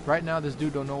right now this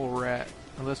dude don't know where we're at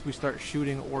unless we start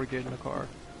shooting or get in the car.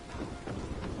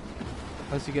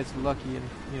 Unless he gets lucky and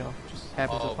you know just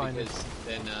happens to find because us.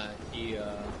 then he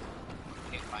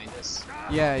can't find us.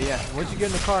 Yeah, yeah. Once you get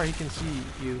in the car, he can see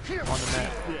you on the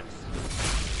map.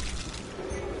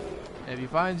 And if he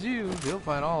finds you, he'll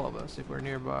find all of us if we're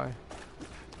nearby.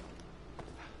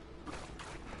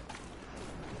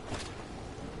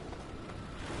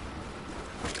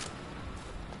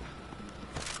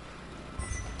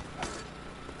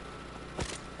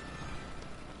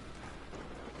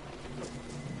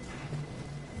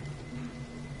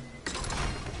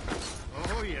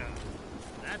 Oh yeah,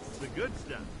 that's the good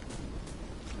stuff.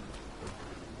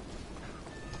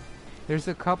 There's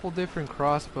a couple different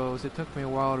crossbows. It took me a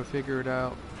while to figure it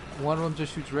out. One of them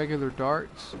just shoots regular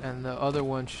darts, and the other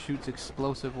one shoots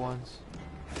explosive ones.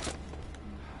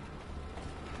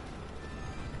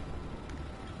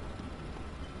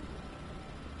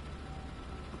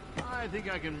 I think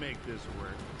I can make this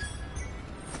work.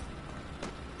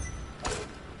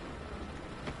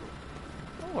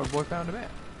 Oh, our boy found a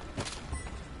map.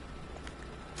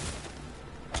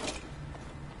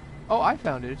 Oh, I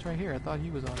found it. It's right here. I thought he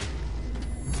was on it.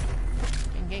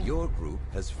 Your group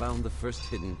has found the first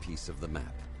hidden piece of the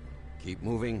map. Keep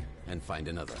moving and find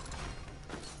another.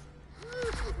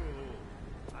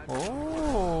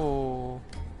 Oh,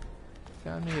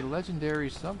 found me a legendary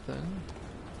something.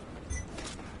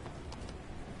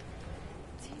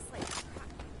 Tastes like crap.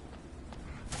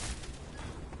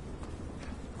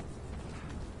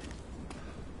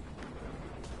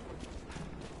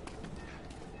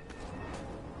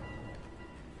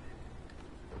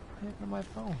 Heck on my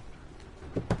phone.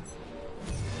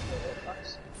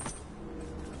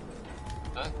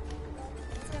 Huh?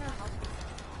 It's gonna help.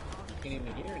 Can't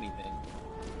even hear anything.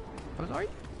 I'm sorry?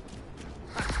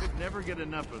 I could never get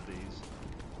enough of these.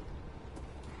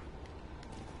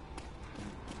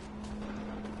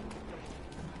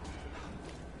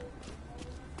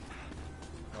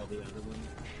 Oh, the other one.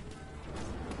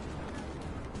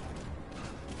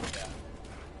 Yeah.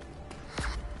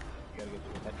 You gotta get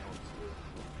your headphones too.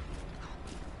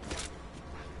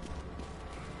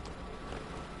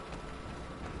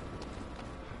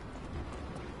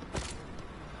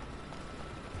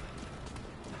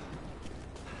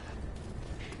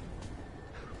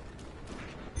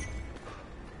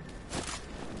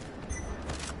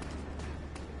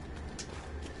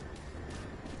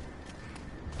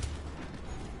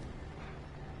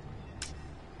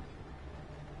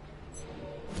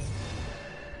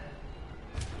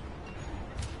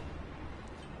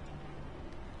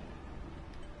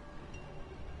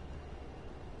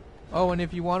 Oh, and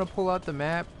if you want to pull out the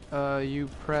map, you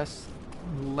press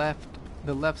left,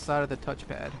 the left side of the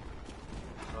touchpad.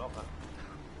 Oh, okay.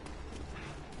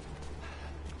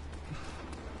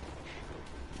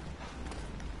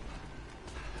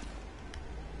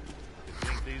 I'd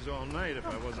drink these all night if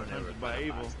I wasn't hunted by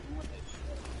evil.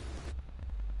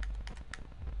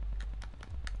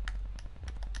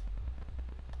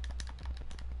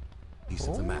 Piece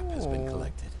of the map has been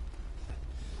collected.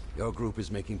 Your group is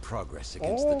making progress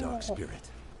against the dark spirit.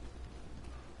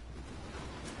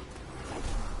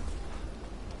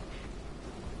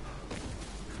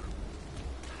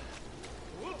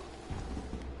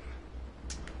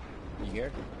 You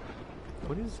hear?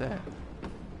 What is that?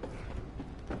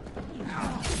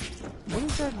 What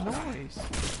is that noise?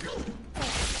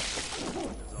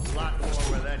 There's a lot more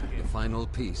where that came The final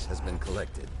piece has been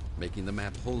collected, making the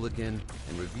map whole again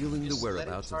and revealing the Just let it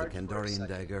whereabouts of the charge for a Kandarian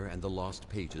second. dagger and the lost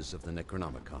pages of the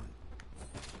Necronomicon.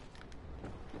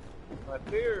 Right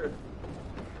here.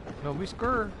 No, we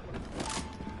scur.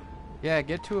 Yeah,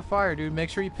 get to a fire, dude. Make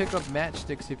sure you pick up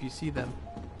matchsticks if you see them.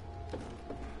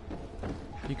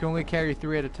 You can only carry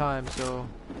 3 at a time, so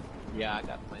Yeah, I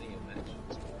got plenty of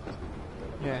matches.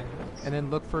 Yeah, and then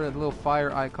look for a little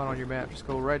fire icon on your map. Just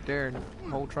go right there and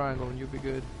hold triangle and you'll be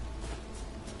good.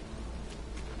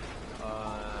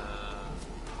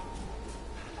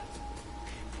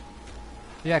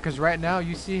 Yeah, because right now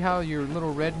you see how your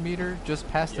little red meter just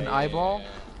passed an eyeball?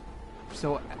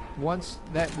 So once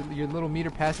that your little meter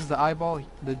passes the eyeball,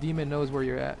 the demon knows where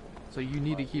you're at. So you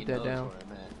need to keep that down.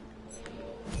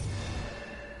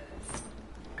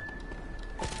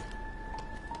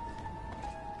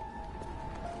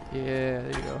 Yeah, there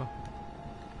you go.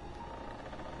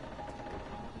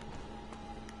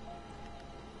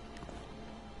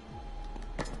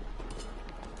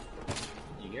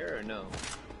 You hear it or no?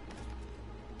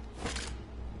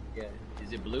 Yeah.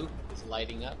 Is it blue? Is it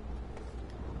lighting up?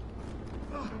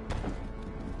 Huh?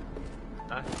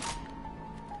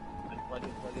 Unplug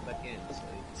it, plug it back in so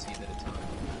you can see that it's on.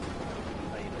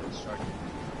 How you know it's charging.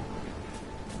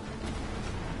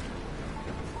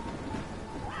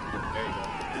 There you go.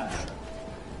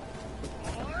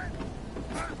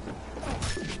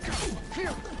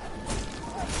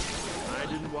 I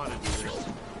didn't want to do this.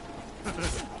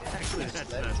 Actually,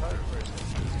 that's not start true.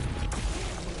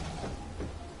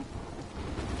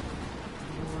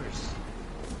 first.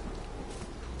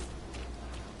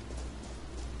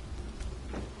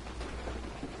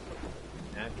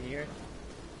 Now can you hear it?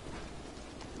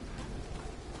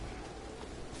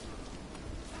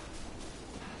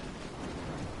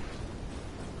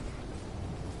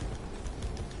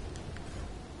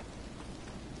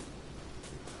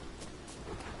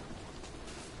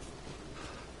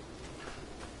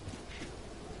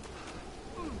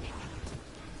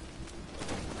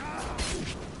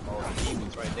 Oh, the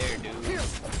demon's right there, dude.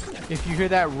 If you hear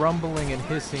that rumbling and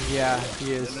hissing, yeah,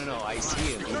 he is. No, I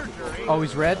see him. Oh,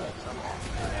 he's red?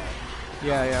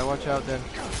 Yeah, watch out then.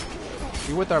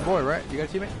 You're with our boy, right? You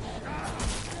got a teammate?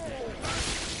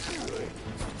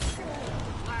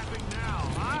 Laughing now,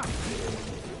 huh?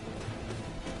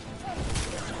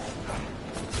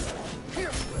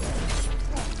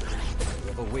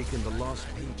 Awaken the lost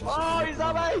pages. Oh, of the he's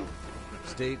on me!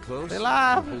 Stay close. They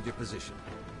laugh. And hold your position.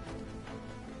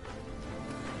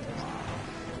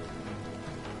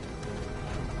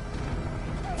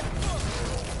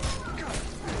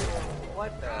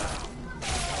 What the?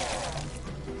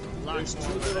 Lots There's more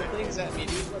two where little that things at me,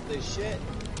 dude. What the shit?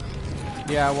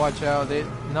 Yeah, watch out.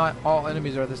 Not all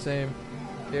enemies are the same.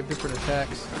 They have different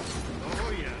attacks.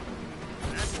 Oh yeah,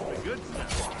 that's the good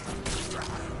stuff.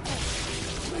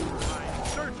 Fine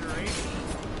surgery.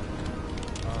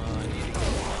 I need to go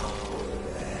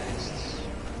next.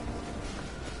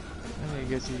 I need to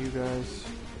get to you guys.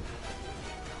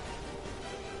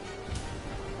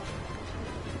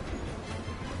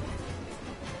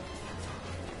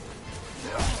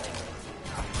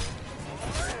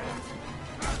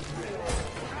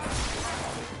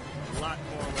 A lot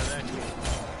more where that came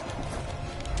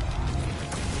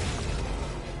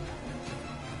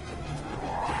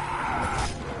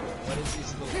What is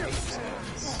these little wave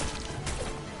sounds?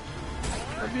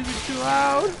 Our music's too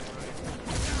loud.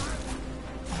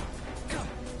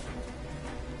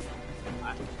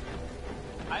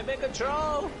 I'm in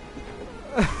control!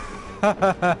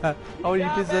 Oh, you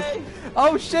got possessed. me.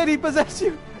 Oh shit, he possessed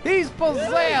you. He's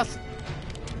possessed.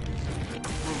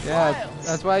 Yeah, Wiles.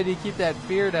 that's why you keep that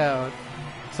fear down.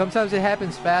 Sometimes it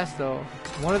happens fast though.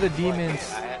 One of the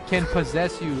demons can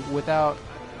possess you without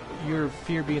your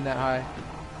fear being that high.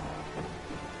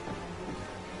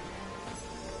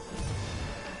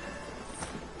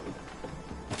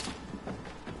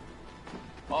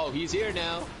 Oh, he's here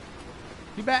now.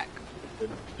 You back?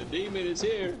 The demon is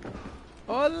here.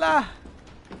 Hola.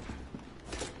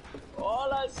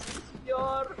 Hola,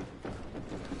 señor.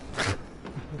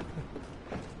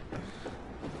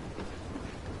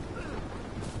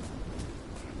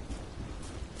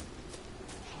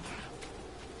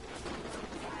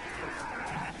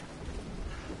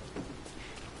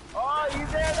 Oh,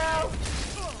 he's there now.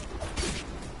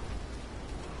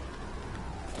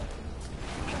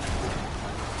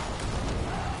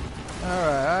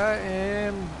 Alright, I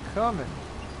am coming.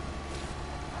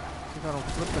 If I don't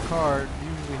flip the card, it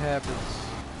usually happens.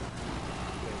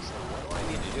 Okay, so what do I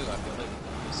need to do? I feel like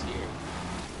he's here.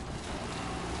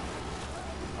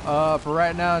 For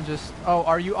right now, just... Oh,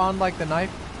 are you on, like, the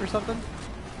knife or something?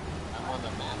 I'm on the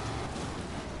map.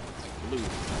 It's like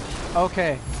blue.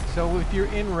 Okay, so if you're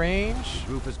in range,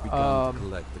 Group has begun to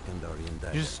collect the Kandarian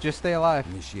dagger. just stay alive.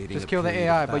 Initiating Just a kill the period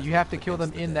AI, of but you have to battle kill them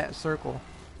against the in dagger. that circle.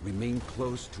 Remain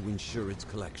close to ensure its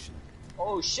collection.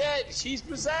 Oh shit, she's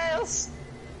possessed!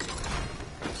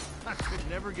 I could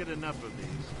never get enough of these.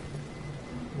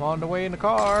 I'm on the way in the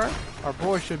car. Our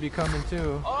boy should be coming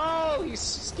too. Oh, Yo,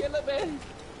 he's killing me.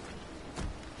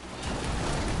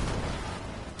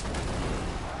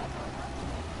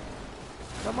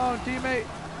 Come on, teammate.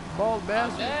 Bald I'm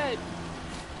bastard. dead.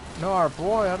 No, our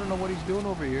boy. I don't know what he's doing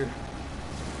over here.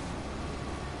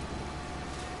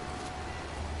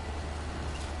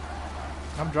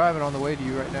 I'm driving on the way to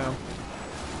you right now.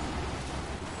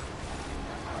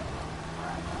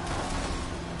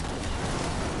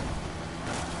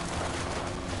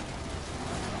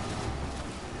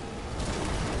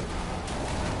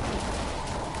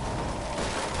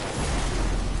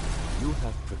 You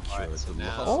have procured Alright, so the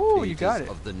now- lost Oh, you pages got it.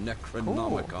 of the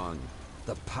Necronomicon.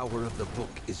 The power of the book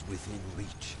is within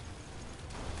reach.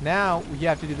 Now you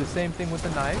have to do the same thing with the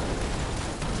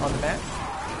knife on the map.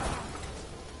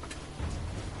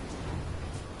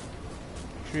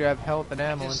 Make sure you have health and I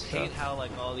ammo and just stuff. hate how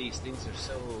like all these things are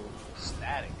so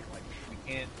static. Like we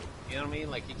can't, you know what I mean?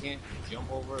 Like you can't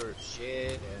jump over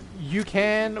shit and. You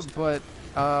can, but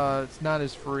it's not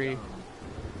as free.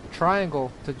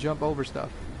 Triangle to jump over stuff.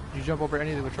 You jump over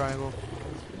anything with triangle.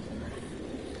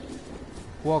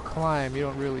 Well, climb. You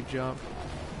don't really jump.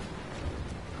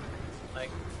 Like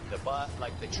the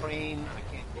like the train, I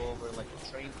can't go over like the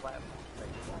train platform. Like,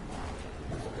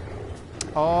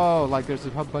 Oh, like there's a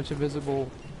bunch of visible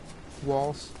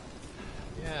walls.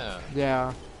 yeah.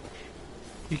 Yeah.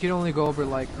 You can only go over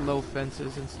like low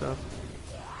fences and stuff.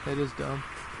 That is dumb.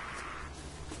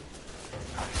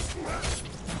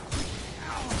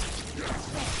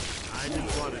 I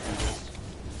didn't want to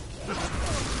do this.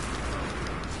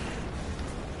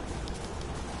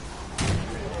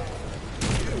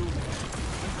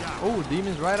 Oh,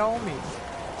 demon's right on me.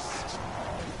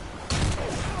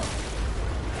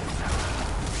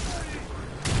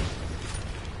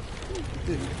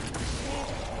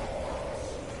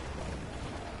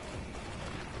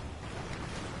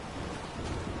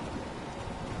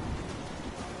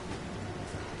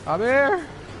 I'm here.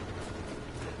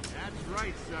 That's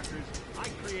right, suckers. I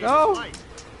created No. light.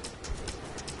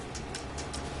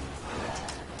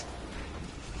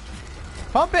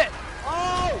 Pump it.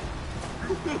 Oh!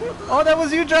 Oh, that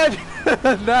was you driving.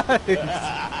 Nice.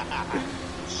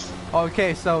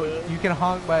 Okay, so you can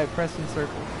honk by pressing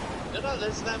circle. No,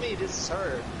 that's not me. This is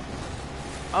her.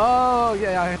 Oh,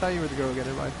 yeah, I thought you were the girl again.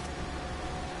 Never mind.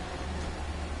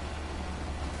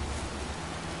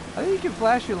 I think you can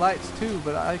flash your lights too,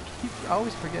 but I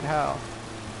always forget how.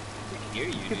 I can hear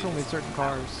you. I think it's dude. only certain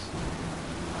cars.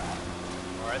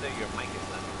 Or either your mic is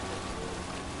not.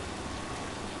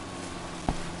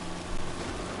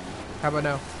 How about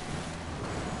now?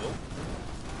 Nope.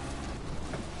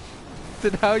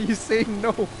 Then how you say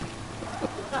no? Nope.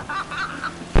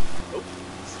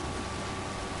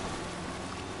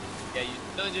 Yeah, you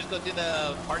don't just go to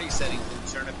the party settings and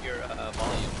turn up your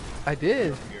volume. I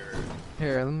did. Your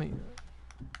Here, let me.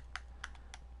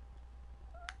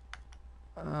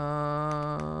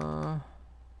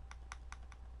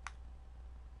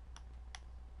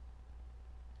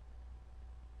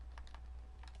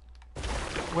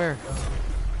 Where?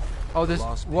 Oh, this.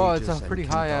 Lost Well, it's a pages and pretty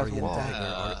high ass Kandarian wall.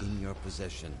 dagger are in your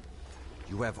possession.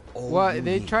 You have all Well, you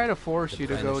they need try to force you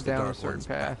to banish go the down a Dark certain Ones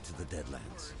back path. to the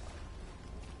Deadlands.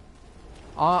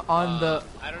 On the.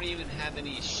 I don't even have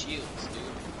any shields, dude.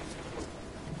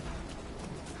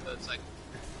 So it's like,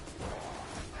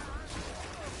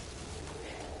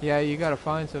 Yeah, you gotta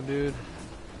find some, dude.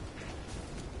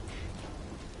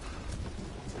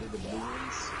 the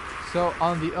moons. So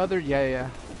on the other, yeah,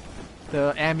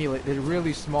 the amulet, they're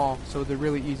really small, so they're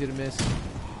really easy to miss.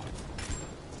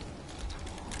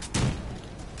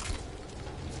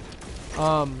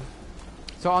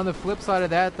 So on the flip side of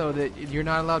that, though, that you're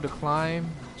not allowed to climb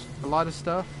a lot of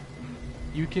stuff.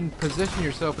 You can position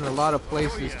yourself in a lot of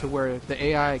places to where the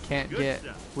AI can't get,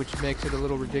 which makes it a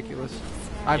little ridiculous.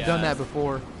 I've done Yeah. that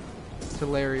before. It's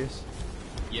hilarious.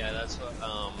 Yeah, that's what,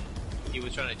 he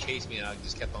was trying to chase me and I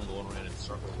just kept on going around in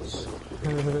circles.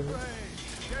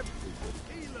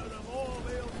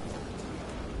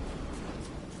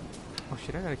 Oh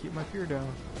shit, I gotta keep my fear down.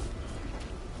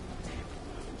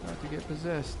 Not to get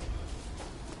possessed.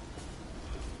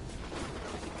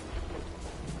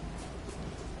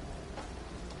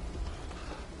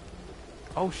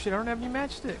 Oh shit, I don't have any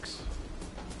matchsticks.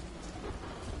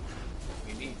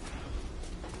 You need.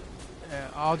 Yeah,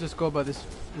 I'll just go by this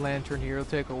lantern here. It'll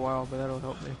take a while, but that'll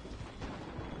help me.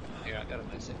 Here, I got a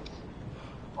message.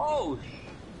 Oh!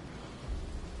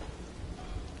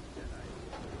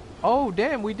 Oh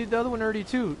damn, we did the other one already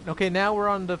too. Okay, now we're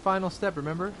on the final step,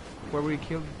 remember? Where we're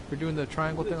doing the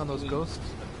triangle thing on those ghosts?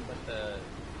 But the...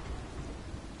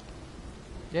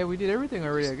 Yeah, we did everything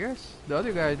already, I guess. The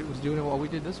other guy was doing it while we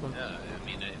did this one. Yeah, I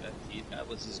mean, that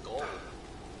was his goal.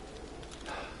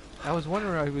 I was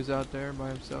wondering why he was out there by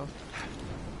himself.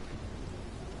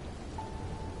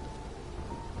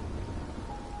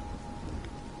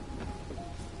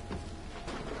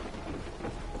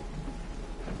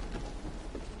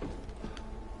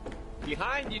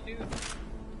 Behind you, dude.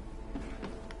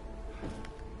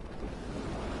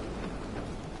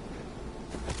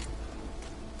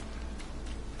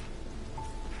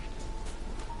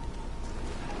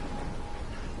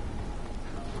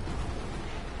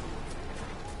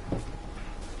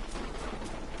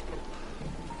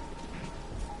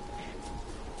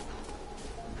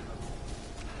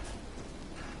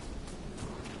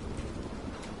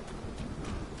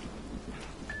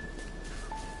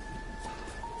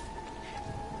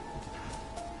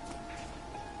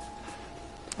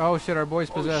 Oh shit, our boy's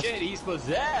Oh possessed. shit, he's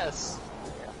possessed.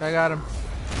 I got him.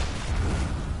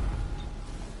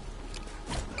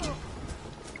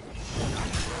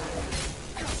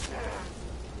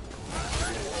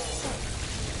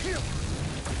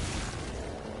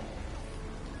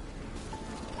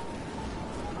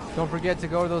 Don't forget to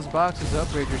go to those boxes to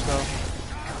upgrade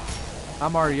yourself.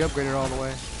 I'm already upgraded all the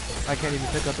way. I can't even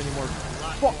pick up anymore.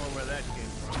 More where that came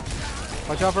from.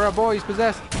 Watch out for our boy, he's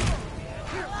possessed.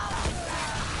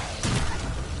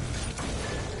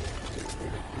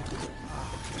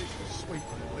 Sweet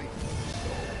relief.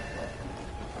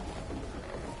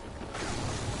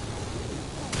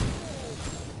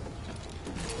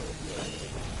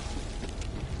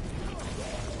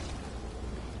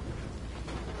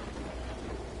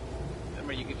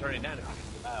 Remember, you can turn it down if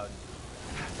it's loud.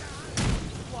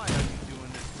 Why are you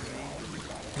doing this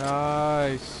to me?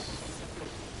 Nice.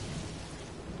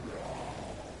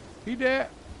 He dead.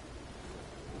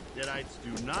 Deadites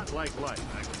do not like light.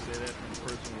 I can say that from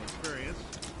personal experience.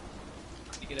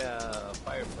 You get a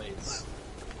fireplace.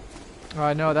 Oh,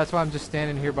 I know, that's why I'm just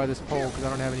standing here by this pole, because I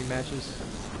don't have any matches.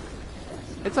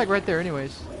 It's like right there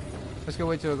anyways. Let's go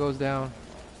wait till it goes down.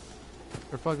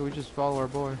 Or fuck it, we just follow our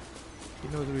boy. He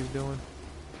knows what he's doing.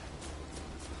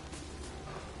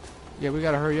 Yeah, we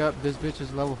gotta hurry up. This bitch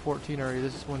is level 14 already.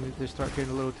 This is when they start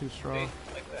getting a little too strong. Hey,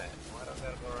 like that. Why don't I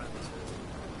gotta go around this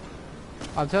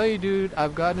way? I'll tell you, dude,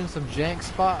 I've gotten in some jank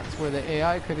spots where the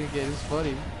AI couldn't get. It's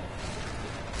funny.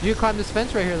 You can climb this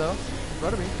fence right here, though, in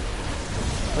front of me.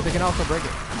 But they can also break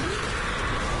it.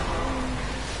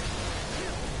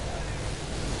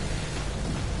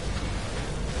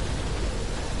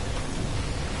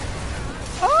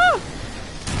 Ah!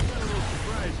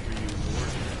 Surprise for you,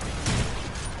 Lord.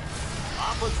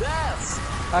 I'm possessed!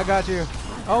 I got you.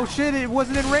 Oh shit, it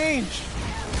wasn't in range.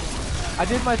 I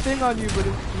did my thing on you, but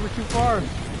you were too far. Alright,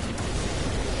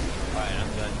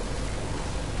 I'm done.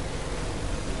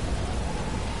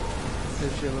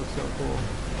 This shit looks so cool.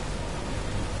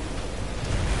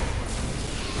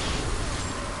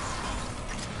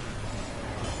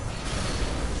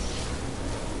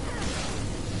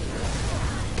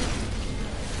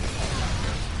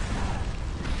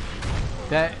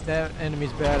 That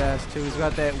enemy's badass too. He's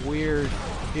got that weird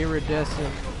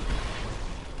iridescent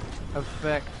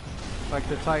effect like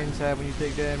the Titans have when you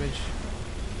take damage.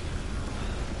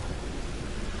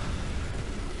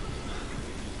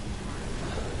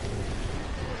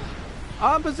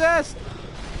 I'm possessed!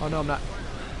 Oh no, I'm not.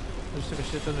 I just took a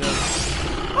shit ton of damage.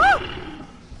 Ah!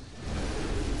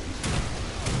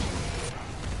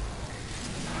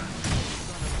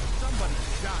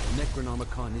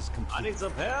 Necronomicon is I complete. need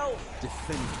some help!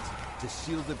 Defend it to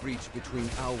seal the breach between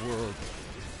our world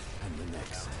and the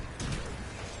next.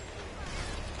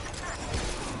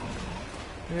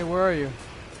 Hey, where are you?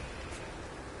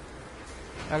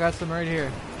 I got some right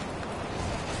here.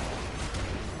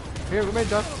 Here, go ahead,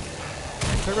 Duff.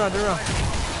 Turn around, turn around.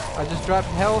 I just dropped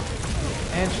health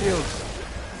and shields.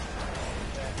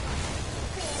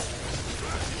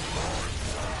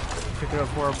 Pick it up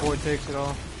before our boy takes it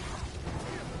all.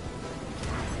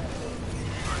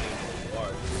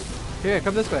 Here,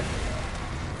 come this way.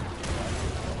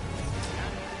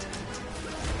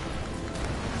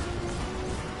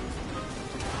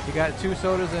 You got 2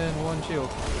 sodas and 1 shield.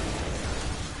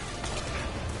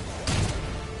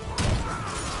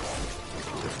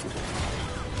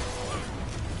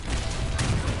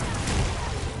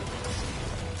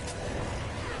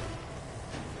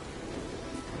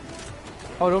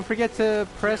 Oh, don't forget to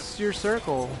press your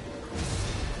circle.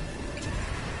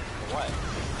 What?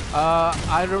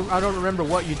 I don't remember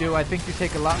what you do. I think you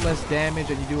take a lot less damage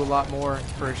and you do a lot more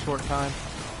for a short time.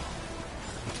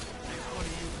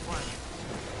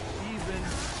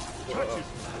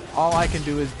 All I can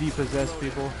do is depossess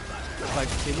people. Like,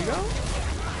 here we go.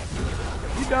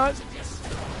 You done?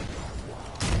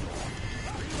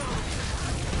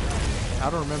 I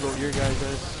don't remember what your guy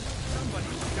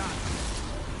does.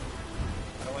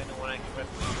 I can press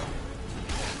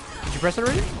it. Did you press it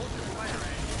already?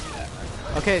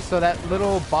 Okay, so that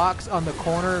little box on the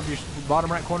corner of your bottom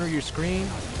right corner of your screen,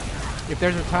 if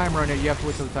there's a timer on it, you have to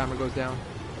wait till the timer goes down.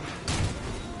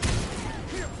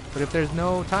 But if there's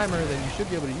no timer, then you should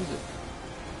be able to use it.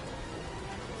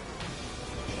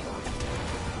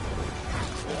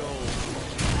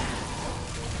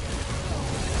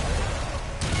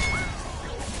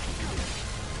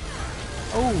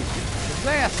 Oh,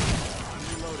 disaster!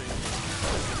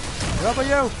 What about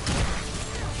you?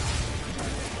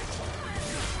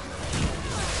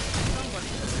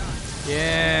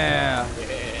 Yeah.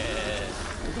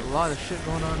 There's a lot of shit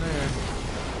going on there.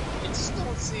 It just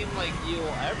don't seem like you'll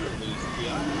ever lose, to be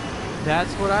honest.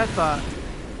 That's what I thought.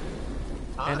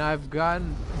 Huh? And I've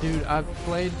gotten, dude, I've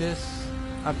played this,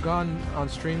 I've gone on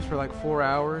streams for like 4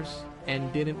 hours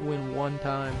and didn't win one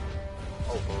time.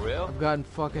 Oh, for real? I've gotten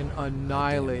fucking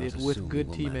annihilated with good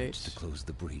we'll teammates. to close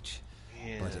the breach.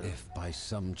 Yeah. But if by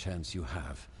some chance you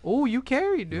have, Oh, you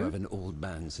carried, you have dude. an old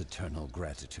man's eternal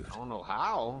gratitude. I don't know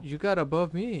how. You got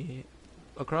above me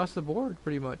across the board,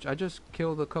 pretty much. I just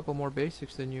killed a couple more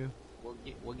basics than you.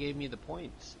 What gave me the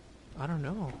points? I don't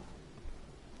know.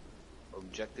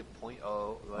 Objective point.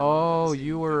 Oh. Oh,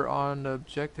 you were on the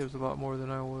objectives a lot more than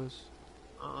I was.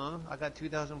 I got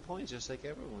 2,000 points just like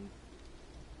everyone.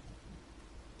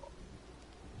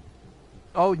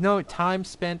 Oh no, time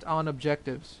spent on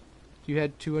objectives. You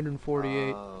had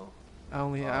 248. Oh.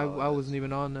 I wasn't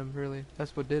even on them really.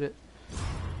 That's what did it.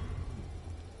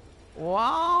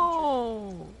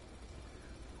 Wow.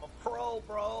 I'm a pro,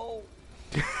 bro.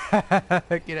 Get out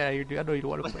of here, dude. I know you don't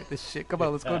want to play this shit. Come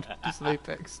on, let's go do some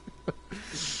Apex.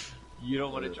 You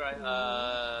don't want to try?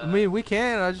 I mean, we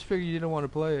can. I just figured you didn't want to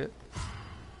play it.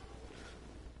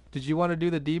 Did you want to do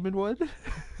the demon one?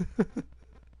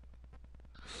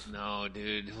 No,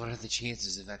 dude. What are the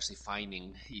chances of actually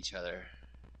finding each other?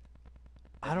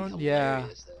 I don't. That'd be Yeah.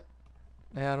 hilarious,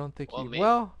 though. Yeah, I don't think Well, you. maybe.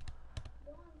 Well,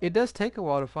 it does take a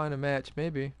while to find a match,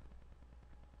 maybe.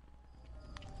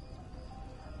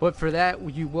 But for that,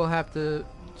 you will have to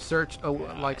search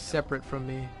like separate from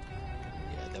me.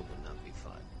 Yeah, that would not be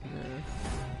fun. Yeah.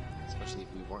 Especially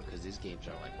if we weren't, because these games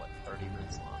are like, what, 30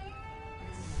 minutes long?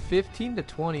 15 to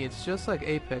 20. It's just like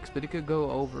Apex, but it could go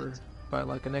over by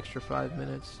like an extra 5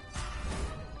 minutes.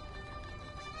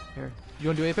 Here, you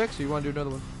want to do Apex, or you want to do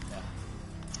another one?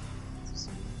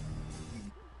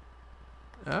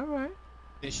 Yeah. All right.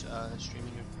 Fish,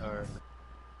 streaming or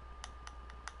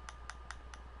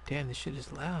Damn, this shit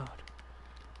is loud.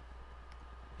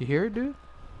 You hear it, dude?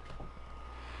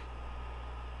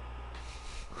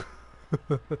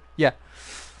 Yeah.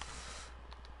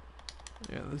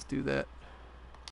 Yeah, let's do that.